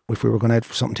 if we were going out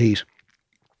for something to eat,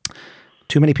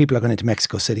 too many people are going into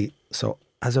Mexico City. So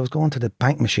as I was going to the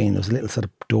bank machine, there was a little sort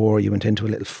of door, you went into a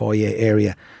little foyer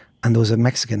area, and there was a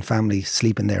Mexican family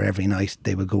sleeping there every night.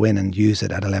 They would go in and use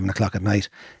it at 11 o'clock at night,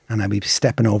 and I'd be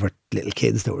stepping over little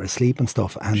kids that were asleep and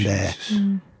stuff.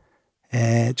 And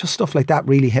just stuff like that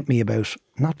really hit me about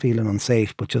not feeling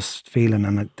unsafe, but just feeling,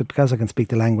 and because I can speak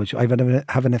the language, I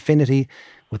have an affinity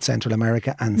with Central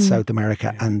America and South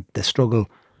America and the struggle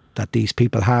that these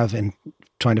people have in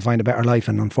trying to find a better life.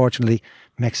 And unfortunately,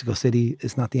 Mexico City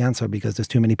is not the answer because there's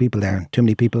too many people there, and too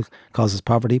many people causes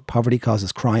poverty. Poverty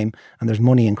causes crime, and there's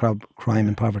money in crime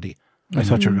and poverty. I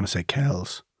thought you were going to say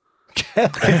Kells.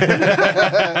 That's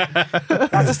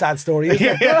a sad story,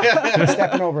 isn't it?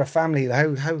 Stepping over a family, how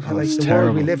like the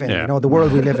world we live in, you know, the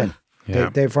world we live in.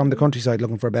 They're from the countryside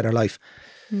looking for a better life.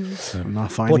 I'm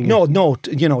not finding no,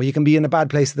 you know, you can be in a bad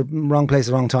place, the wrong place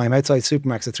at the wrong time. Outside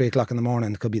Supermax at 3 o'clock in the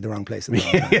morning, it could be the wrong place at the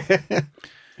wrong time.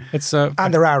 It's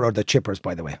and there are other chippers,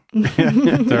 by the way.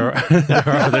 there are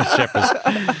other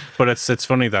chippers, but it's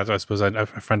funny that I suppose a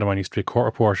friend of mine used to be a court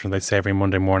reporter, and they'd say every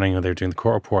Monday morning when they were doing the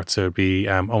court reports, it would be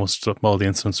almost all the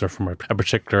incidents are from a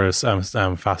particular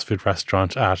fast food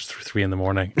restaurant at 3 in the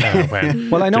morning.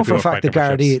 Well, I know for a fact the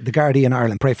Gardaí in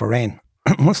Ireland pray for rain.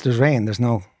 Once there's rain, there's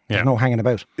no hanging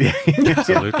about.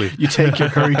 Absolutely. You take your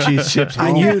curry cheese chips home.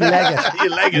 And you leg it.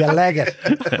 You leg it.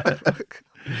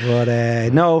 But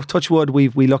no, touch wood, we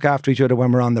look after each other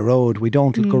when we're on the road. We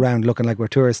don't go around looking like we're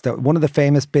tourists. One of the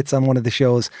famous bits on one of the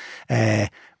shows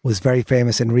was very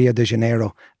famous in Rio de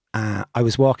Janeiro. I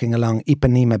was walking along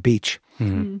Ipanema Beach.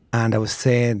 And I was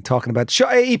talking about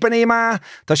Ipanema,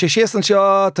 tá sé síosan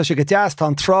seo, tá sé go deas tá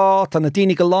an trá, tá na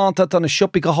daoine go lánta, tá na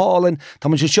sioppi go hálan, tá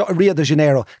man seo Rio de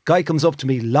Janeiro. Guy comes up to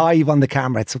me live on the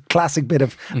camera. It's a classic bit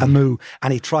of a moo,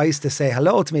 and he tries to say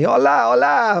hello to me.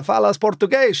 Hola, falas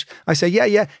português. I say,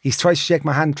 yeah. He tries to shake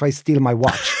my hand, tries to steal my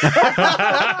watch.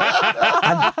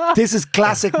 And this is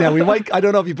classic now. I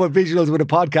don't know if you put visuals with a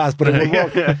podcast, but it will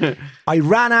work. I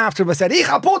ran after him. I said,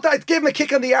 Hija puta, I gave him a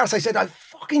kick on the arse. I said, I'll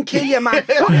fucking kill you, man.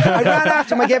 I ran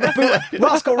after him, I gave it boot.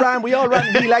 Roscoe ran, we all ran,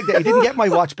 and he legged it. He didn't get my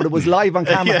watch, but it was live on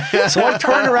camera. So I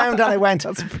turned around and I went,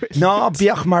 no,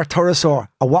 biach mar turasor.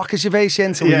 A walk is so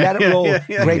we let it roll.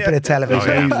 Great bit of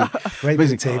television. Great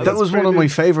bit of TV. That was one of my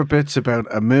favourite bits about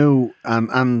a moo,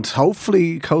 and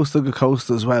hopefully Costa to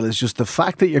Costa as well, is just the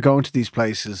fact that you're going to these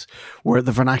places where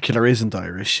the vernacular isn't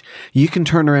Irish. You can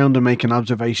turn around and make an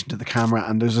observation to the camera,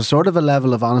 and there's a sort of a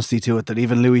level of honesty to it that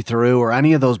even Louis Theroux or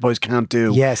any of those boys can't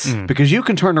do. Yes. Because you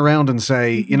can turn around and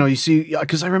say, you know, you see,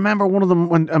 because I remember one of them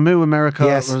when Amu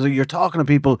America, you're talking to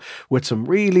people with some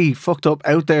really fucked up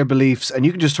out there beliefs, and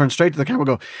you can just turn straight to the camera and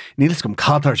go, Níl come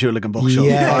Qatar Juligan Book Show.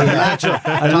 And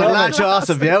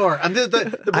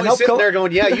the boy sitting there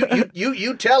going,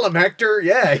 you tell him, Hector,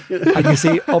 And you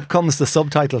see, up comes the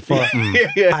subtitle for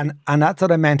it. And that's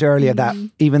what I meant earlier, that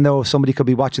even though somebody could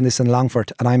be watching this in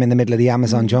Longford and I'm in the middle of the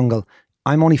Amazon jungle,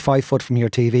 I'm only 5 foot from your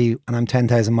TV and I'm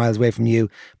 10,000 miles away from you,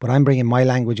 but I'm bringing my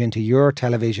language into your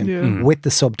television with the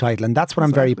subtitle. And that's what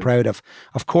I'm very proud of.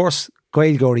 Of course,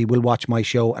 Gaelgory will watch my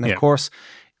show. And of course,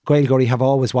 Gaelgory have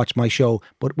always watched my show,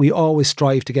 but we always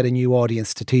strive to get a new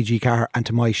audience to TG Carr and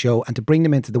to my show and to bring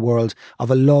them into the world of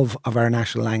a love of our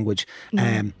national language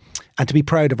and to be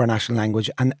proud of our national language.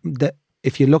 And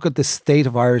if you look at the state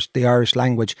of the Irish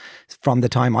language from the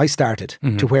time I started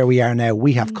to where we are now,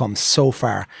 we have come so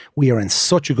far. We are in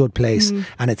such a good place.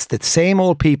 And it's the same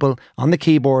old people on the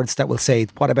keyboards that will say,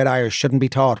 what about Irish shouldn't be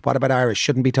taught? What about Irish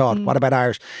shouldn't be taught? What about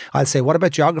Irish? I'll say, what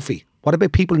about geography? What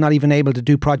about people not even able to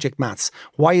do project maths?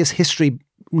 Why is history...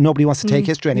 Nobody wants to take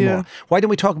history anymore. Why don't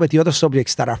we talk about the other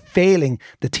subjects that are failing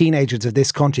the teenagers of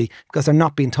this country because they're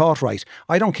not being taught right?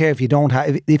 I don't care if you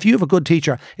have a good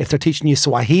teacher, if they're teaching you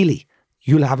Swahili,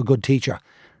 you'll have a good teacher.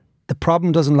 The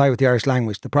problem doesn't lie with the Irish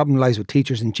language. The problem lies with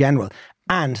teachers in general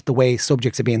and the way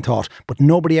subjects are being taught. But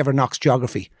nobody ever knocks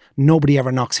geography. Nobody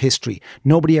ever knocks history.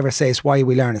 Nobody ever says why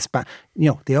we learn Spanish.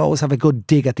 They always have a good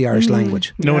dig at the Irish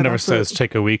language. No one ever says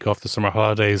take a week off the summer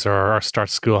holidays or start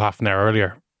school half an hour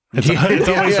earlier. It's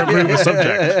always a real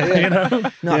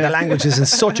subject. No, the language is in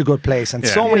such a good place, and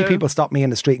so many people stop me in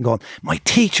the street and going, "My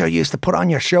teacher used to put on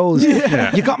your shows.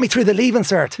 You got me through the Leaving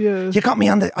Cert. You got me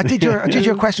on the. I did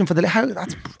your question for the. How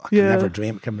that's I can never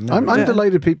dream. I'm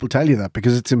delighted people tell you that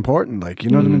because it's important. Like, you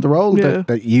know what I mean. The role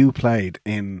that you played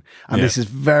in, and this is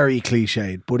very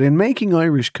cliched, but in making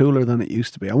Irish cooler than it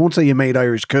used to be. I won't say you made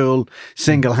Irish cool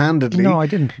single-handedly. No, I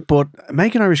didn't. But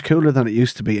making Irish cooler than it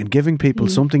used to be, and giving people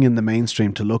something in the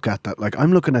mainstream to look at that. Like,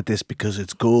 I'm looking at this because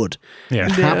it's good.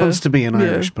 It happens to be in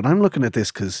Irish, but I'm looking at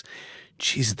this because,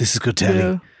 Jesus, this is good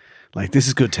telly. Like, this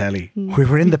is good telly. We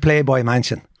were in the Playboy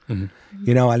Mansion.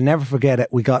 I'll never forget it.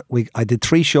 I did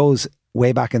 3 shows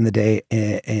way back in the day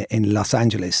in Los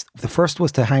Angeles. The first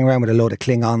was to hang around with a load of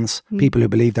Klingons, people who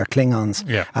believe they're Klingons,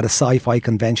 at a sci-fi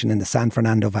convention in the San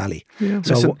Fernando Valley.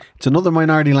 So it's another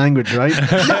minority language, right?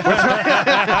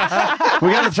 We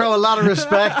got to throw a lot of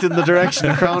respect in the direction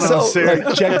of Kronos here.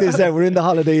 Check this out. We're in the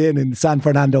Holiday Inn in San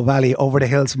Fernando Valley, over the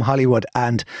hills from Hollywood,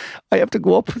 and I have to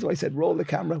go up. So I said, roll the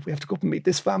camera. We have to go up and meet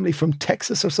this family from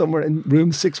Texas or somewhere in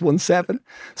room 617.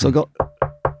 So I go...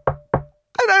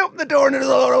 And I opened the door and there's a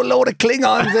load of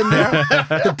Klingons in there.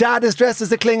 The dad is dressed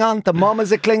as a Klingon. The mum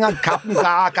is a Klingon. Captain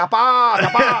I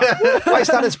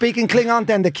started speaking Klingon.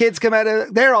 Then the kids come out.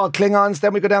 They're all Klingons.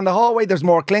 Then we go down the hallway. There's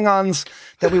more Klingons.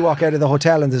 Then we walk out of the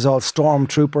hotel and there's all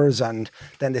stormtroopers. And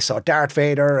then they saw Darth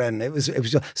Vader. And it was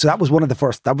just, so that was one of the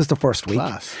first. That was the first week.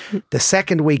 Class. The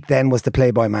second week then was the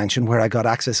Playboy Mansion, where I got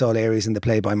access to all areas in the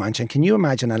Playboy Mansion. Can you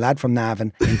imagine a lad from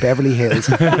Navan in Beverly Hills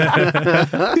giving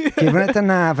it the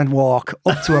Navan walk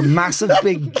up to a massive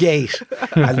big gate?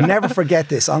 I'll never forget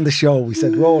this. On the show, we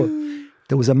said, roll.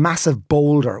 There was a massive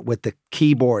boulder with the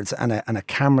keyboards and a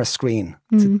camera screen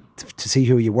to see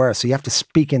who you were. So you have to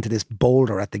speak into this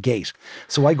boulder at the gate.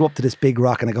 So I go up to this big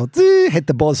rock and I go, hit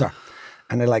the buzzer.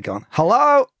 And they're like going,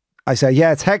 hello? I say,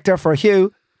 yeah, it's Hector for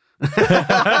Hugh.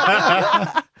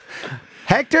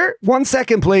 Hector, 1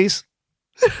 second, please.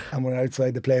 And we're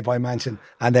outside the Playboy Mansion.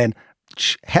 And then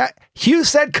Hugh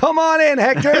said, come on in,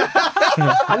 Hector.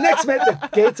 And next minute, the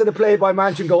gates of the Playboy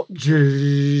Mansion go,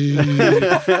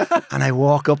 and I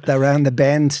walk up there around the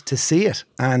bend to see it.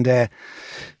 And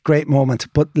great moment.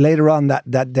 But later on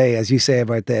that day, as you say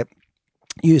about the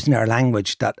using our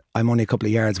language, that I'm only a couple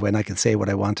of yards away and I can say what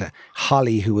I want to.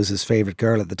 Holly, who was his favourite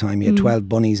girl at the time, he had 12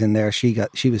 bunnies in there. She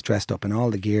was dressed up in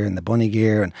all the gear and the bunny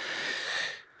gear, and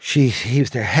he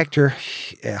was there. Hector,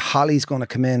 Holly's going to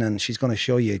come in and she's going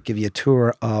to give you a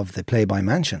tour of the Playboy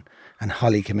Mansion. And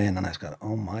Holly came in and I was going,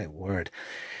 oh my word,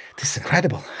 this is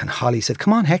incredible. And Holly said,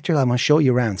 come on, Hector, I want to show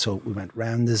you around. So we went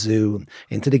round the zoo and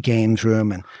into the games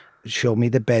room and showed me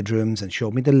the bedrooms and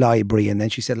showed me the library. And then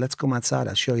she said, let's come outside,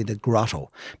 I'll show you the grotto.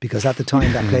 Because at the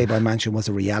time that Playboy Mansion was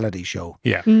a reality show.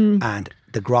 Yeah. And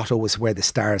the grotto was where the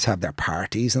stars have their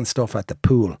parties and stuff at the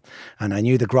pool. And I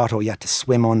knew the grotto, you had to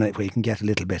swim on it where you can get a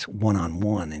little bit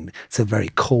one-on-one. And it's a very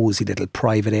cosy little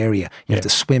private area. You have to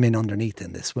swim in underneath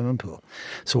in the swimming pool.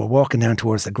 So we're walking down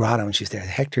towards the grotto and she's there,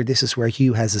 Hector, this is where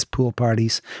Hugh has his pool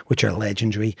parties, which are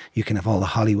legendary. You can have all the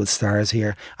Hollywood stars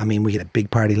here. I mean, we had a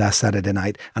big party last Saturday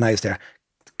night and I was there.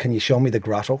 Can you show me the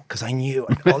grotto? Because I knew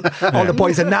all the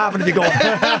boys in Navan would be going,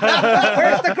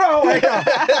 where's the grotto?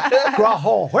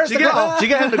 Grotto. Where's the grotto? Did you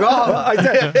get in the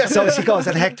grotto? So she goes,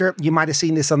 and Hector, you might have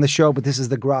seen this on the show, but this is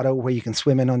the grotto where you can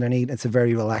swim in underneath. It's a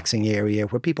very relaxing area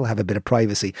where people have a bit of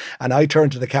privacy. And I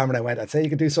turned to the camera and I went, I'd say you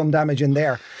could do some damage in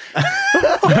there.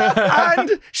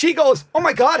 And she goes, oh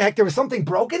my God, Hector, is something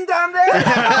broken down there?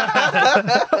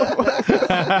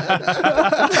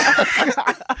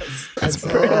 That's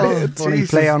brilliant. Funny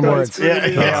play on words.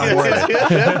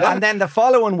 And then the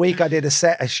following week, I did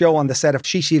a show on the set of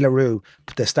Chi Chi LaRue,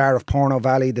 the star of Porno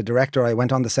Valley, the director. I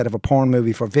went on the set of a porn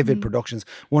movie for Vivid Productions,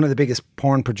 one of the biggest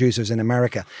porn producers in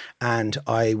America. And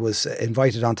I was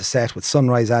invited onto set with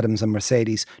Sunrise Adams and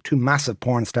Mercedes, two massive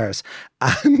porn stars,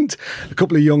 and a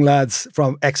couple of young lads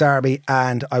from ex-Army.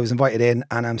 And I was invited in,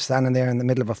 and I'm standing there in the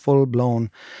middle of a full-blown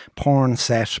porn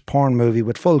set, porn movie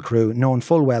with full crew, knowing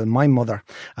full well my mother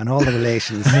and all the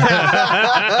relations.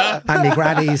 And my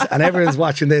grannies, and everyone's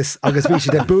watching this. Agus we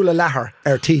should have Bula Lahar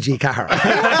or TG Cahar.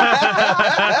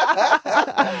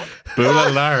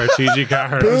 Bula Lahar, TG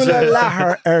Cahar. Bula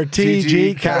Lahar or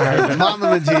TG Cahar.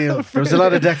 Mama Deal. There was a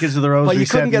lot of decades of the Rosary. Well, you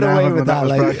couldn't get away with that.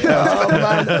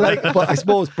 But I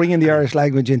suppose bringing the Irish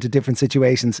language into different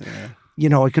situations, you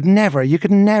know, you could never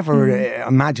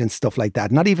imagine stuff like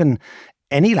that. Not even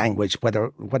any language, whether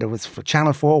it was for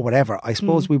Channel 4 or whatever. I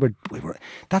suppose we were.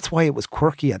 That's why it was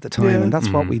quirky at the time, and that's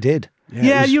what we did.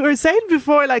 Yeah, you were saying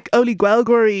before, like, only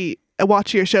Guelgury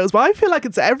watch your shows, but I feel like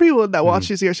it's everyone that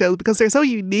watches your shows because they're so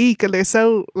unique and they're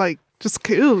so, like, just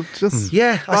cool. Just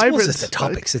I vibrant. suppose it's the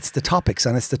topics. It's the topics,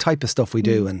 and it's the type of stuff we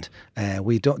do, and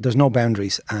we don't. There's no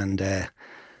boundaries, and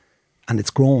it's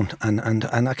grown, and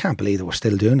I can't believe that we're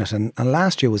still doing it. And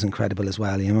last year was incredible as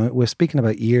well. You know, we're speaking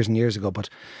about years and years ago, but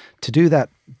to do that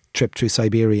trip through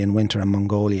Siberia in winter and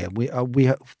Mongolia,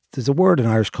 there's a word in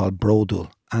Irish called brodul,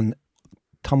 and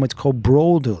Tom, it's called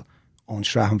brodul on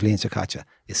Strahan Vlinsakacha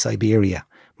is Siberia,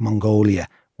 Mongolia,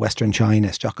 Western China,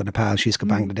 Stokka Nepal, Shishka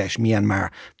Bangladesh,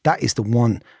 Myanmar. That is the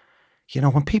one. You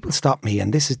know, when people stop me,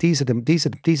 and these are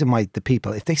the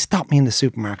people, if they stop me in the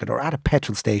supermarket or at a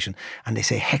petrol station and they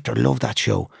say, Hector, love that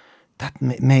show, that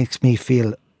makes me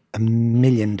feel $1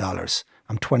 million.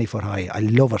 I'm 20 foot high. I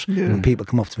love it when people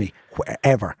come up to me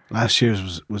wherever. Last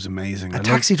year's was amazing. A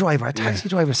taxi driver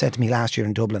said to me last year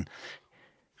in Dublin,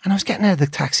 and I was getting out of the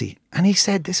taxi, and he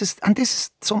said, this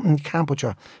is something you can't put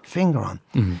your finger on.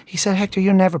 He said, Hector,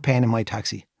 you're never paying in my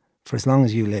taxi for as long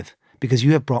as you live, because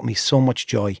you have brought me so much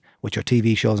joy with your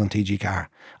TV shows on TG Car.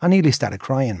 I nearly started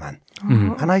crying, man.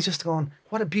 And I just going,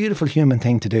 what a beautiful human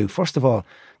thing to do. First of all,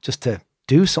 just to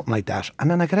do something like that.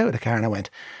 And then I got out of the car and I went,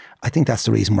 I think that's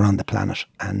the reason we're on the planet.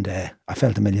 And I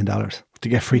felt $1 million. To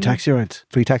get free taxi rides?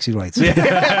 Free taxi rides. In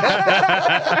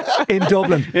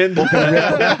Dublin.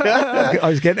 I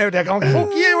was getting out there going,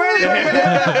 fuck you, anyway.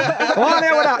 Go on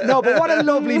out with that. No, but what a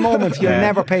lovely moment. You'll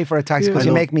never pay for a taxi because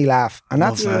you make me laugh. And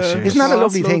that's, isn't that a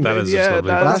lovely thing? That is just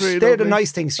lovely. Really they're lovely. the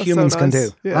nice things humans can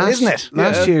do. Yeah. Isn't it?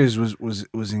 Last year's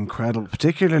was incredible,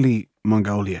 particularly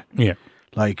Mongolia. Yeah.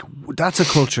 Like, that's a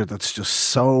culture that's just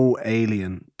so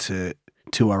alien to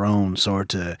our own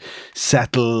sort of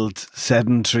settled,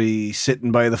 sedentary,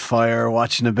 sitting by the fire,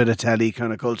 watching a bit of telly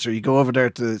kind of culture. You go over there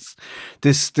to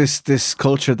this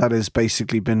culture that has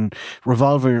basically been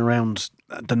revolving around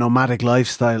the nomadic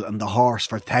lifestyle and the horse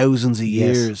for thousands of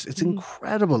years. It's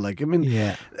incredible. Like, I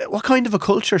mean, what kind of a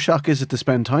culture shock is it to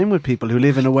spend time with people who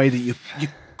live in a way that you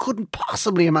couldn't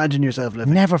possibly imagine yourself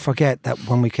living? Never forget that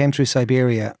when we came through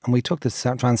Siberia and we took the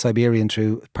Trans-Siberian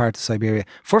through part of Siberia,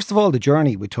 first of all, the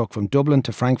journey we took from Dublin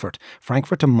to Frankfurt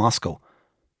to Moscow,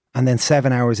 and then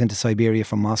 7 hours into Siberia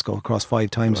from Moscow across 5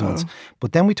 time zones.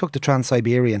 But then we took the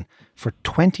Trans-Siberian for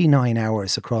 29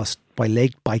 hours across by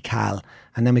Lake Baikal,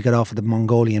 and then we got off at the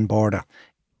Mongolian border.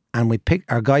 And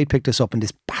our guide picked us up in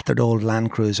this battered old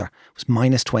Land Cruiser. It was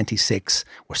minus 26.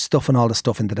 We're stuffing all the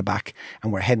stuff into the back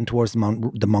and we're heading towards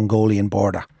the Mongolian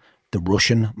border, the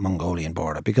Russian-Mongolian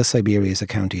border, because Siberia is a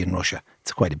county in Russia.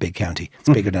 It's quite a big county. It's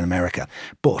bigger than America.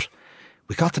 But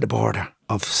we got to the border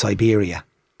of Siberia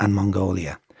and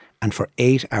Mongolia, and for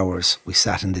 8 hours we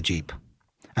sat in the Jeep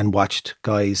and watched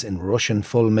guys in Russian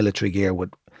full military gear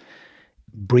with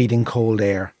breathing cold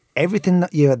air. Everything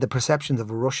that you had, the perceptions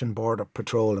of a Russian border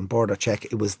patrol and border check,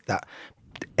 it was that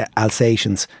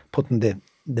Alsatians putting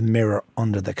the mirror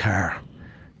under the car,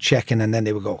 checking, and then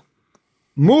they would go,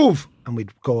 move! And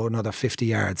we'd go another 50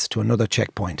 yards to another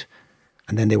checkpoint.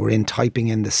 And then they were typing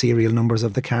in the serial numbers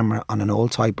of the camera on an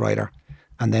old typewriter.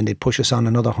 And then they'd push us on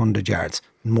another 100 yards,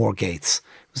 more gates.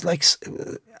 It was like,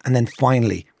 and then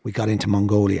finally we got into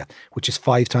Mongolia, which is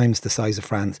 5 times the size of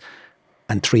France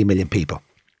and 3 million people.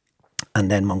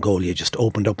 And then Mongolia just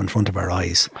opened up in front of our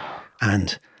eyes,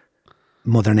 and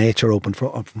Mother Nature opened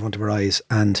up in front of our eyes.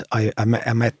 And I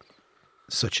met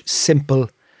such simple,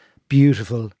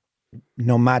 beautiful,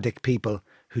 nomadic people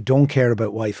who don't care about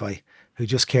Wi-Fi, who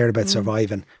just care about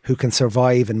surviving, who can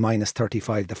survive in minus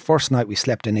 35. The first night we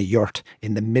slept in a yurt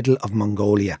in the middle of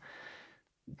Mongolia.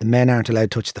 The men aren't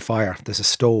allowed to touch the fire. There's a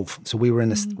stove. So we were in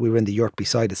the yurt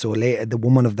beside it. So the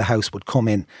woman of the house would come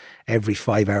in every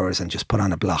 5 hours and just put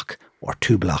on a block or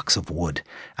 2 blocks of wood.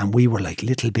 And we were like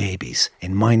little babies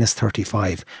in minus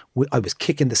 35. I was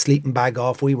kicking the sleeping bag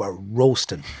off. We were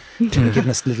roasting. They were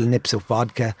giving us little nips of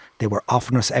vodka. They were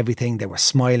offering us everything. They were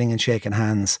smiling and shaking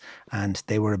hands. And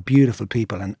they were beautiful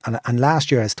people. And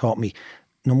last year has taught me,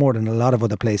 no more than a lot of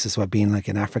other places I've been, like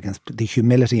in Africans, the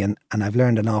humility, and I've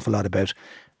learned an awful lot about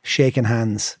shaking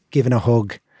hands, giving a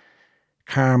hug,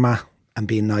 karma, and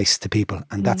being nice to people.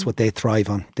 And that's what they thrive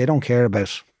on. They don't care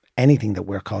about anything that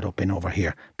we're caught up in over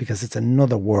here, because it's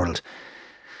another world.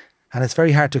 And it's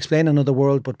very hard to explain another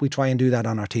world, but we try and do that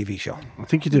on our TV show. I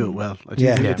think you do it well. I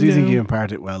do think you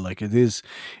impart it well. Like, it's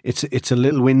a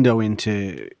little window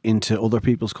into other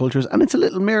people's cultures, and it's a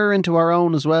little mirror into our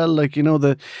own as well. Like, you know,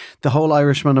 the whole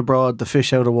Irishman abroad, the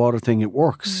fish out of water thing, it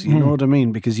works. You know what I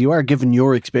mean? Because you are given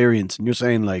your experience, and you're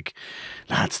saying, like,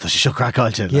 lads, the shukra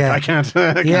culture. Like, I can't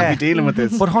be dealing with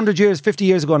this. But 50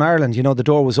 years ago in Ireland, you know, the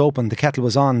door was open, the kettle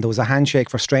was on, there was a handshake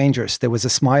for strangers, there was a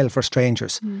smile for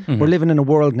strangers. We're living in a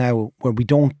world now where we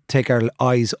don't take our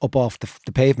eyes up off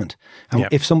the pavement. And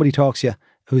if somebody talks to you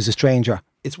who's a stranger,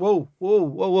 it's whoa.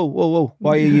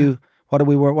 Why are you?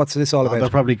 What's this all about? They're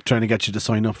probably trying to get you to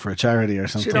sign up for a charity or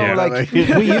something. You know, like we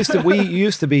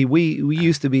used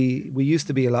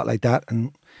to be a lot like that.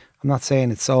 And I'm not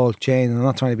saying it's all changed. I'm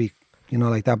not trying to be, you know,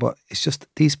 like that. But it's just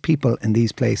these people in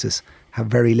these places have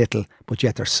very little, but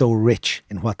yet they're so rich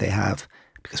in what they have,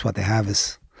 because what they have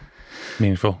is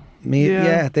meaningful.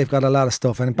 Yeah, they've got a lot of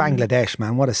stuff. And in Bangladesh,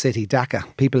 man, what a city. Dhaka,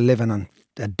 people living on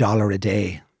 $1 a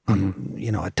day.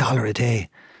 $1 a day.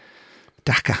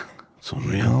 Dhaka. It's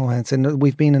unreal. You know,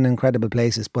 we've been in incredible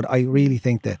places, but I really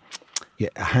think that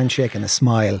a handshake and a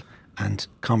smile and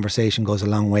conversation goes a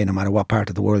long way, no matter what part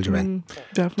of the world you're in.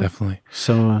 Definitely.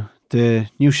 So the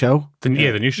new show. The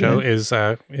new show is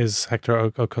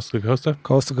Hector Costa Costa.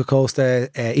 Costa Costa.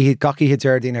 Gockie hits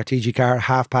Erdine in our TG car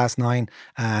 9:30,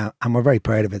 and we're very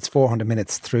proud of it. It's 400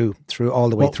 minutes through all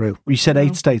the way through. You said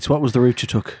 8 states. What was the route you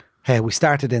took? We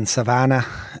started in Savannah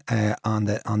on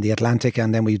the Atlantic,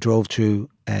 and then we drove through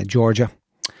Georgia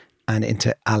and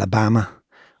into Alabama,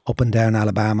 up and down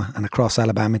Alabama and across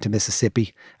Alabama into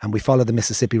Mississippi. And we followed the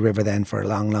Mississippi River then for a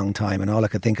long, long time. And all I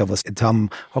could think of was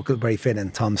Tom Huckleberry Finn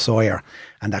and Tom Sawyer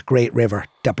and that great river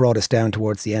that brought us down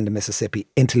towards the end of Mississippi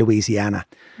into Louisiana,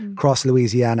 across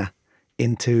Louisiana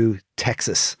into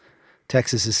Texas.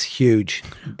 Texas is huge.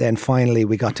 Then finally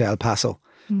we got to El Paso.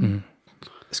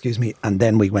 Excuse me. And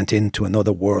then we went into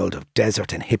another world of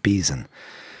desert and hippies and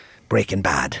Breaking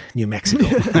Bad, New Mexico.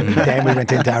 Then we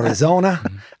went into Arizona,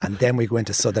 and then we went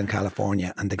to Southern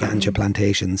California and the ganja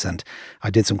plantations. And I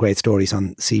did some great stories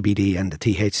on CBD and the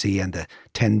THC and the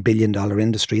 $10 billion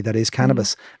industry that is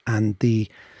cannabis, and the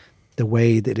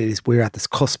way that it is. We're at this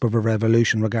cusp of a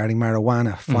revolution regarding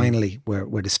marijuana, finally,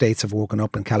 where the states have woken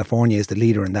up, and California is the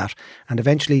leader in that. And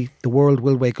eventually the world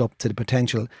will wake up to the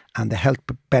potential and the health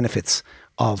benefits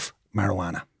of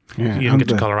marijuana. Yeah, you didn't get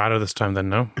to Colorado this time then,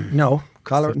 no? No.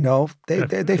 No,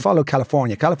 they followed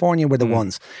California. California were the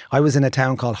ones. I was in a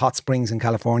town called Hot Springs in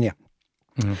California.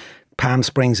 Palm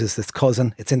Springs is its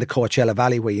cousin. It's in the Coachella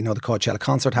Valley where the Coachella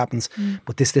concert happens.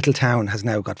 But this little town has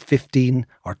now got 15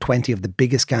 or 20 of the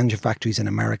biggest ganja factories in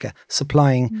America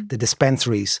supplying the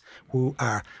dispensaries who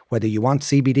are, whether you want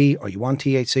CBD or you want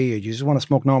THC or you just want to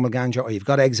smoke normal ganja or you've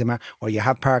got eczema or you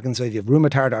have Parkinson's or you have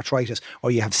rheumatoid arthritis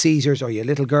or you have seizures or your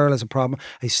little girl has a problem.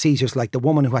 Has seizures, like the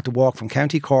woman who had to walk from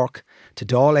County Cork to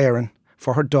Dáil Éireann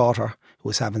for her daughter who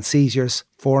was having seizures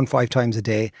 4 and 5 times a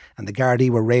day, and the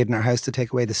Gardaí were raiding her house to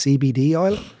take away the CBD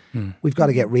oil. We've got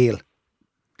to get real.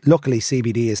 Luckily,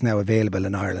 CBD is now available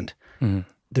in Ireland.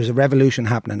 There's a revolution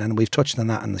happening, and we've touched on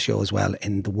that in the show as well,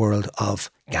 in the world of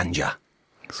ganja.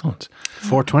 Excellent.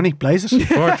 420, blaze it.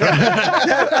 420.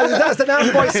 That's the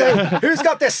damn boy saying, who's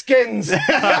got the skins? You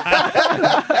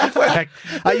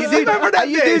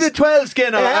do the 12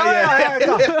 skin.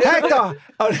 Hector,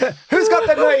 who's got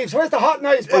the knives? Where's the hot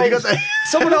knives, boys?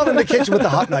 Someone out in the kitchen with the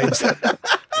hot knives.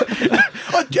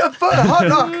 Hot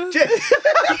rock.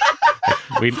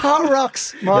 Hot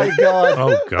rocks. My God.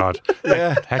 Oh, God.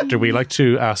 Yeah. Hector, we like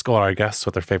to ask all our guests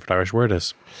what their favourite Irish word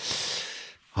is.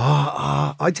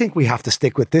 I think we have to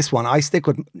stick with this one. I stick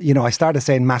with, I started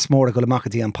saying Masmór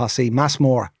Gulamakati and Posse.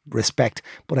 Masmór, respect.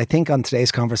 But I think on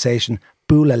today's conversation,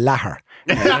 Bula Lahar.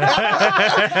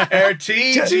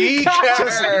 RTG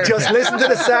just listen to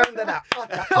the sound of that.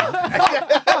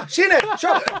 Shine,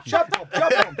 chop.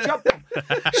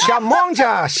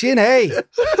 Shamonja, shine.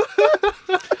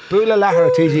 Bula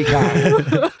Lahar TG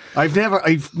Car. I've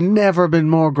never been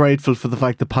more grateful for the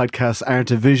fact that podcasts aren't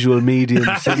a visual medium.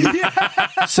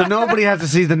 So nobody had to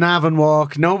see the Navan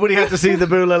walk. Nobody had to see the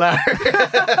Bula Lahar.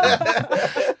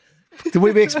 Did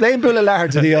we explain Bula Lahar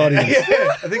to the audience?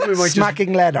 Yeah, I think we might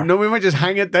smacking leather. No, we might just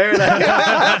hang it there.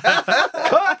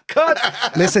 Cut.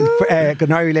 Listen,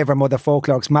 Gnairi Lever Mother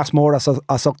Folklore, Masmór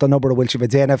asachta nubra bhfuil si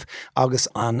bhdéanamh agus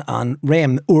an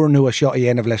réim urnu a seo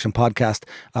dhéanamh leis an podcast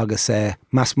agus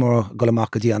Masmór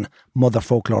Gulamakati an Mother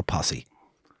Folklore Posse.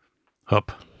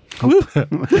 Up.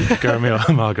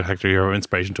 Garmila, Margaret Hector, you're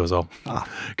inspiration to us all.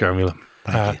 Garmila.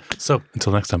 So,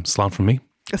 until next time, slán from me.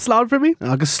 A slán from me.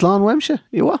 Agus slán weimse.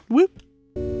 You what? Whoop.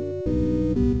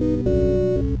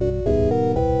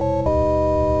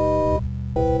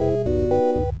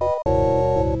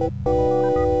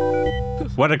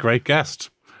 What a great guest.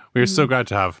 We are so glad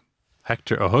to have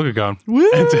Hector O'Hugagon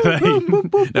in today.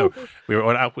 No,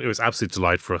 it was absolute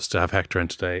delight for us to have Hector in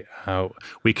today.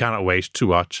 We cannot wait to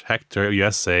watch Hector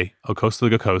USA Ó Costa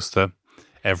go Costa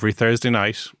every Thursday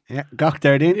night. Yeah, Gach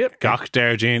Dardine. Yep. Gach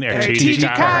Dardine, RTG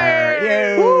Car.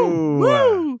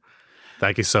 Woo!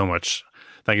 Thank you so much.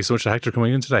 Thank you so much to Hector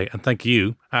coming in today. And thank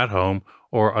you at home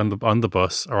or on the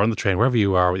bus or on the train, wherever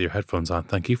you are with your headphones on.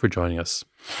 Thank you for joining us.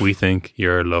 We think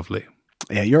you're lovely.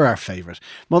 Yeah, you're our favourite.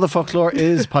 Mother Folklore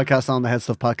is podcast on the Head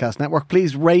Stuff Podcast Network.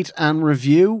 Please rate and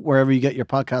review wherever you get your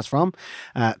podcast from.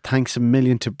 Thanks a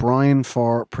million to Brian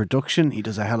for production. He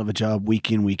does a hell of a job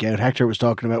week in, week out. Hector was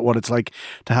talking about what it's like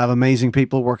to have amazing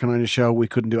people working on the show. We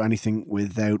couldn't do anything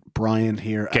without Brian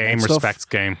here. Game respects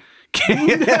game.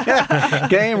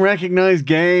 Game recognised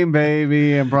game,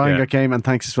 baby. And Brian got game. And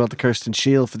thanks as well to Kirsten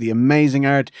Shield for the amazing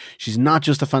art. She's not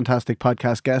just a fantastic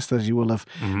podcast guest, as you will have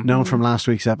known from last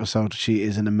week's episode. She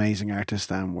is an amazing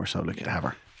artist, and we're so lucky to have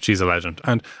her. She's a legend.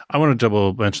 And I want to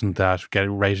double mention that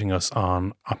rating us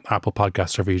on Apple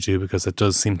Podcasts, wherever you do, because it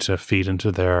does seem to feed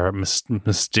into their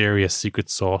mysterious secret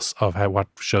sauce of what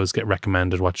shows get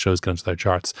recommended, what shows get into their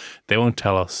charts. They won't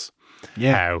tell us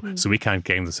how, so we can't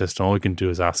game the system. All we can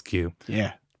do is ask you.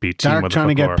 Yeah. Be team trying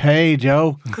to get paid,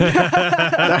 Joe.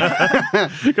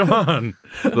 Come on.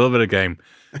 A little bit of game.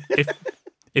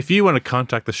 If you want to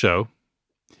contact the show,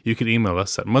 you can email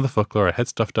us at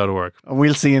motherfolklore@headstuff.org.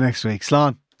 We'll see you next week.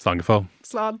 Slán. Slán go fóill.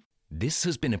 Slán. This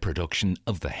has been a production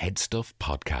of the Head Stuff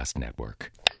Podcast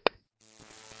Network.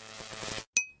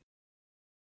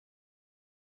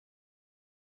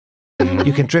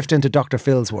 You can drift into Dr.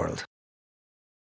 Phil's world.